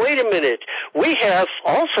go, well, wait a minute. We have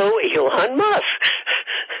also Elon Musk.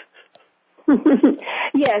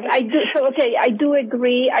 Yes, I do. So, okay, I do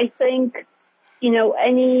agree. I think,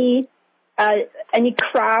 any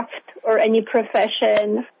craft or any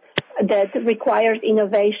profession that requires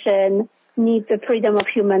innovation needs the freedom of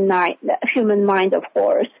human mind, of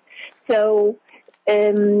course. So,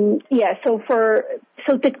 so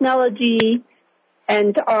technology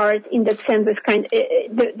and art in that sense is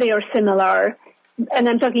they are similar. And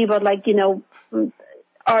I'm talking about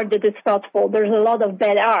art that is thoughtful. There's a lot of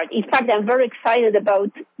bad art. In fact, I'm very excited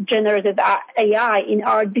about generative AI in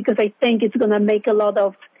art because I think it's going to make a lot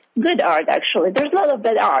of good art, actually. There's a lot of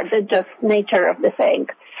bad art. That's just nature of the thing.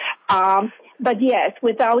 But yes, so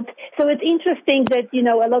it's interesting that,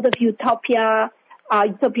 a lot of utopian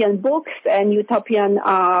books and utopian,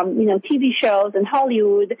 TV shows and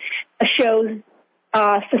Hollywood shows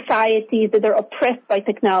societies that are oppressed by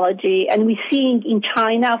technology. And we're seeing in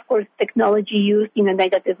China, of course, technology used in a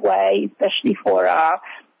negative way, especially for,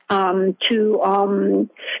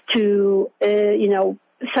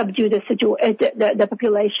 subdue the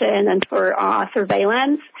population and for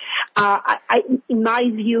surveillance. In my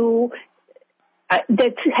view,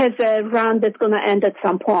 that has a run that's going to end at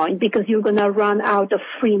some point because you're going to run out of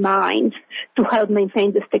free minds to help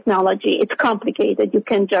maintain this technology. It's complicated. You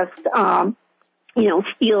can just,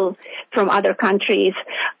 steal from other countries.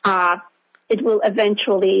 It will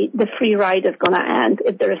eventually, the free ride is going to end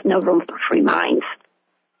if there is no room for free minds.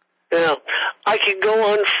 Yeah, I could go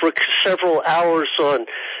on for several hours on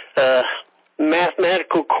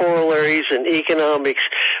mathematical corollaries and economics,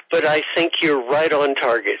 but I think you're right on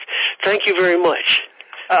target. Thank you very much.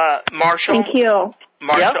 Marshall? Thank you.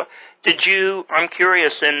 Marshall, I'm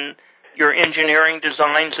curious, in your engineering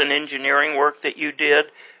designs and engineering work that you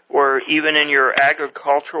did, or even in your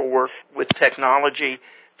agricultural work with technology,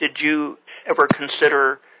 did you ever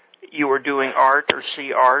consider you were doing art or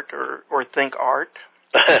see art or think art?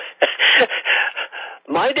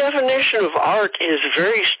 My definition of art is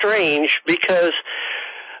very strange because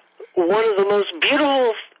one of the most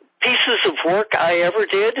beautiful pieces of work I ever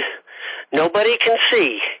did, nobody can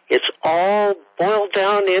see. It's all boiled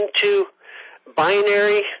down into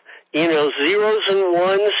binary, zeros and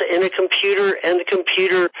ones in a computer, and the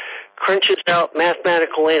computer crunches out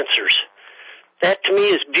mathematical answers. That to me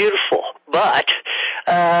is beautiful, but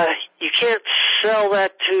you can't sell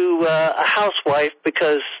that to a housewife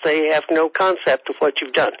because they have no concept of what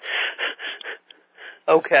you've done.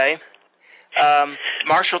 Okay.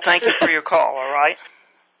 Marshall, thank you for your call, all right?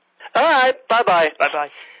 All right, bye-bye. Bye-bye.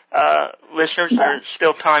 Listeners, there's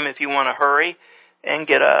still time if you want to hurry and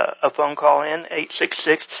get a phone call in,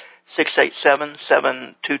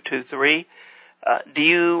 866-687-7223. Do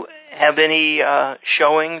you have any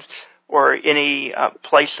showings or any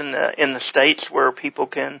place in the States where people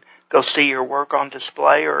can go see your work on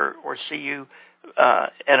display or see you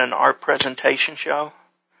at an art presentation show?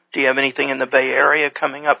 Do you have anything in the Bay Area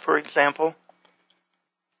coming up, for example?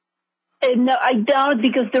 No, I don't,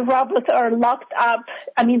 because the robots are locked up.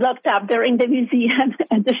 They're in the museum,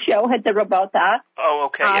 and the show had the robot up. Oh,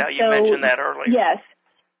 okay. Yeah, you mentioned that earlier. Yes.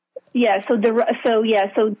 Yeah. So the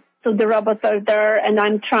robots are there, and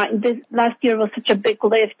I'm trying. This last year was such a big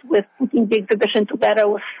lift with putting the exhibition together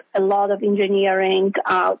with a lot of engineering.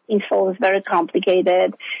 Info was very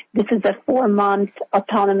complicated. This is a 4-month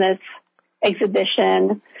autonomous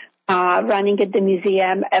exhibition, running at the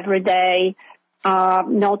museum every day.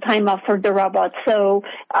 No time off for the robots. So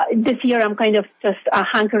this year I'm kind of just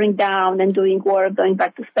hunkering down and doing work, going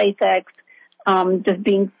back to SpaceX,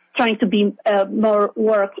 trying to be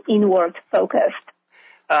more inward focused.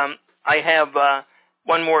 I have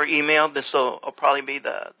one more email. This will probably be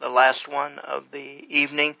the last one of the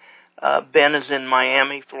evening. Ben is in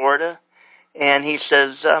Miami, Florida, and he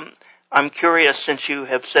says, I'm curious, since you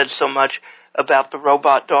have said so much about the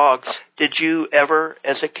robot dogs, did you ever,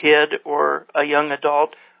 as a kid or a young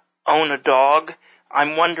adult, own a dog?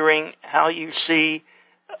 I'm wondering how you see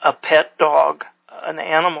a pet dog, an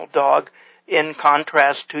animal dog, in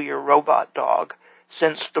contrast to your robot dog,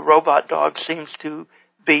 since the robot dog seems to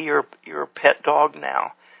be your pet dog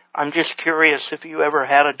now. I'm just curious if you ever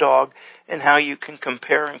had a dog and how you can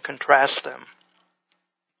compare and contrast them.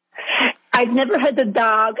 I've never had a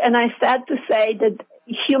dog, and I'm sad to say that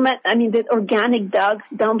that organic dogs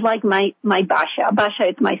don't like my Basha. Basha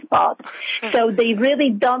is my Spot. So they really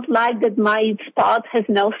don't like that my Spot has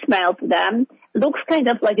no smell to them. Looks kind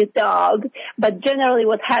of like a dog, but generally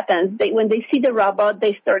what happens, when they see the robot,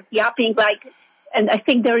 they start yapping and I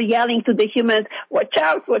think they're yelling to the humans, watch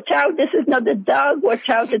out, this is not the dog, watch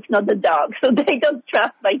out, it's not the dog. So they don't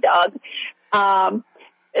trust my dog.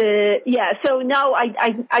 So no,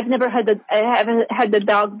 I've never I haven't had a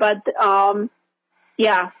dog, but,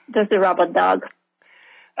 just the robot dog.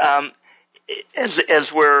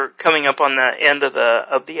 As we're coming up on the end of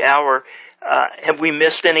the hour, have we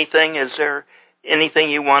missed anything? Is there anything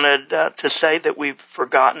you wanted to say that we've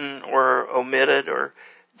forgotten or omitted or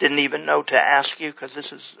didn't even know to ask you? Because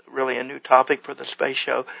this is really a new topic for the space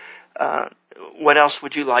show. What else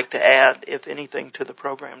would you like to add, if anything, to the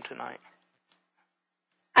program tonight?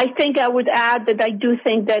 I think I would add that I do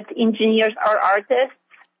think that engineers are artists.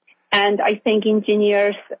 And I think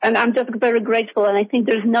engineers, and I'm just very grateful, and I think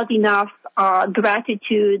there's not enough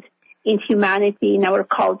gratitude in humanity, in our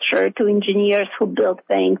culture, to engineers who build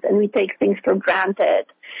things, and we take things for granted.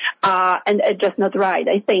 And it's just not right.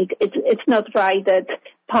 I think it's not right that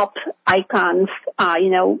pop icons,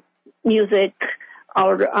 music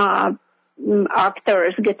or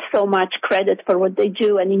actors get so much credit for what they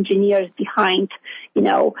do, and engineers behind,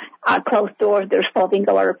 closed doors, they're solving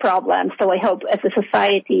our problems. So I hope as a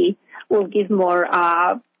society we'll give more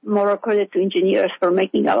credit to engineers for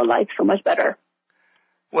making our lives so much better.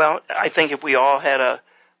 Well, I think if we all had a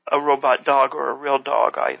robot dog or a real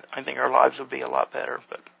dog, I think our lives would be a lot better.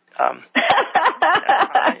 But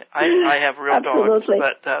I have real Absolutely.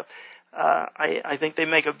 dogs, but I think they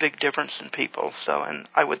make a big difference in people. So, and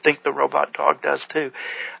I would think the robot dog does too.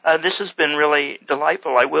 This has been really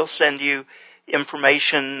delightful. I will send you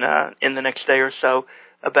information in the next day or so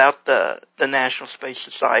about the National Space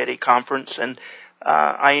Society conference, and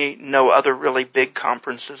I know other really big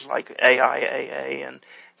conferences like AIAA, and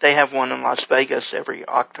they have one in Las Vegas every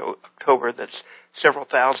October that's several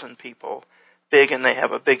thousand people big, and they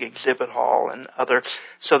have a big exhibit hall and other.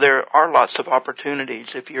 So there are lots of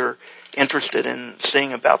opportunities. If you're interested in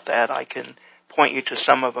seeing about that, I can point you to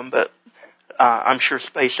some of them, but I'm sure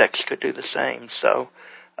SpaceX could do the same. So,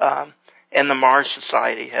 and the Mars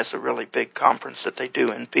Society has a really big conference that they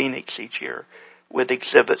do in Phoenix each year with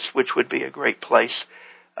exhibits, which would be a great place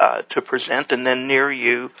to present. And then near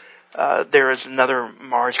you, there is another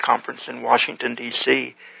Mars conference in Washington,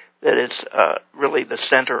 D.C. that is really the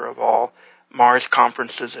center of all Mars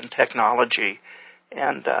conferences and technology.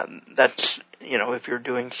 And that's, if you're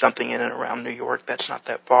doing something in and around New York, that's not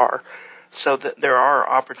that far. So there are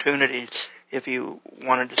opportunities if you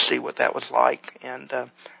wanted to see what that was like. And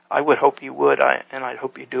I would hope you would, and I'd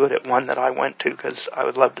hope you do it at one that I went to, because I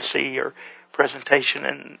would love to see your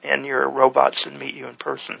presentation and your robots and meet you in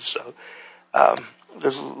person. So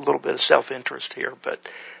there's a little bit of self-interest here, but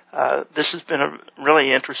this has been a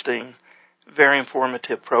really interesting, very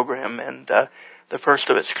informative program, and the first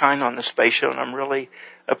of its kind on the Space Show, and I'm really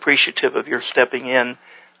appreciative of your stepping in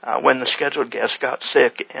when the scheduled guest got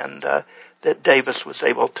sick, and that Davis was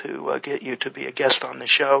able to get you to be a guest on the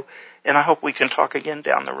show. And I hope we can talk again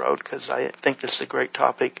down the road, because I think this is a great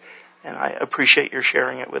topic, and I appreciate your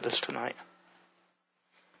sharing it with us tonight.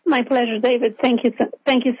 My pleasure, David. Thank you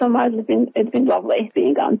so much. It's been lovely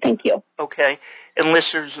being on. Thank you. Okay. And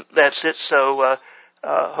listeners, that's it. So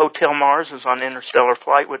Hotel Mars is on Interstellar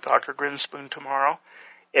Flight with Dr. Grinspoon tomorrow.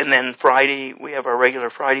 And then Friday, we have our regular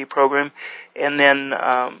Friday program. And then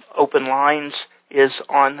Open Lines is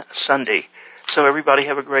on Sunday. So everybody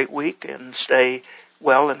have a great week and stay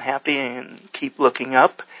well and happy and keep looking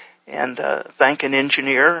up. And thank an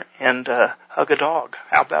engineer and hug a dog.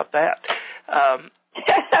 How about that?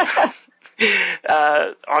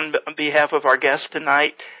 On behalf of our guest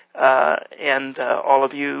tonight and all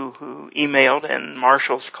of you who emailed and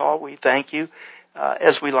Marshall's call, we thank you.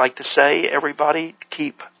 As we like to say, everybody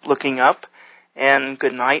keep looking up, and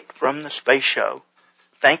good night from the Space Show.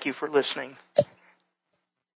 Thank you for listening.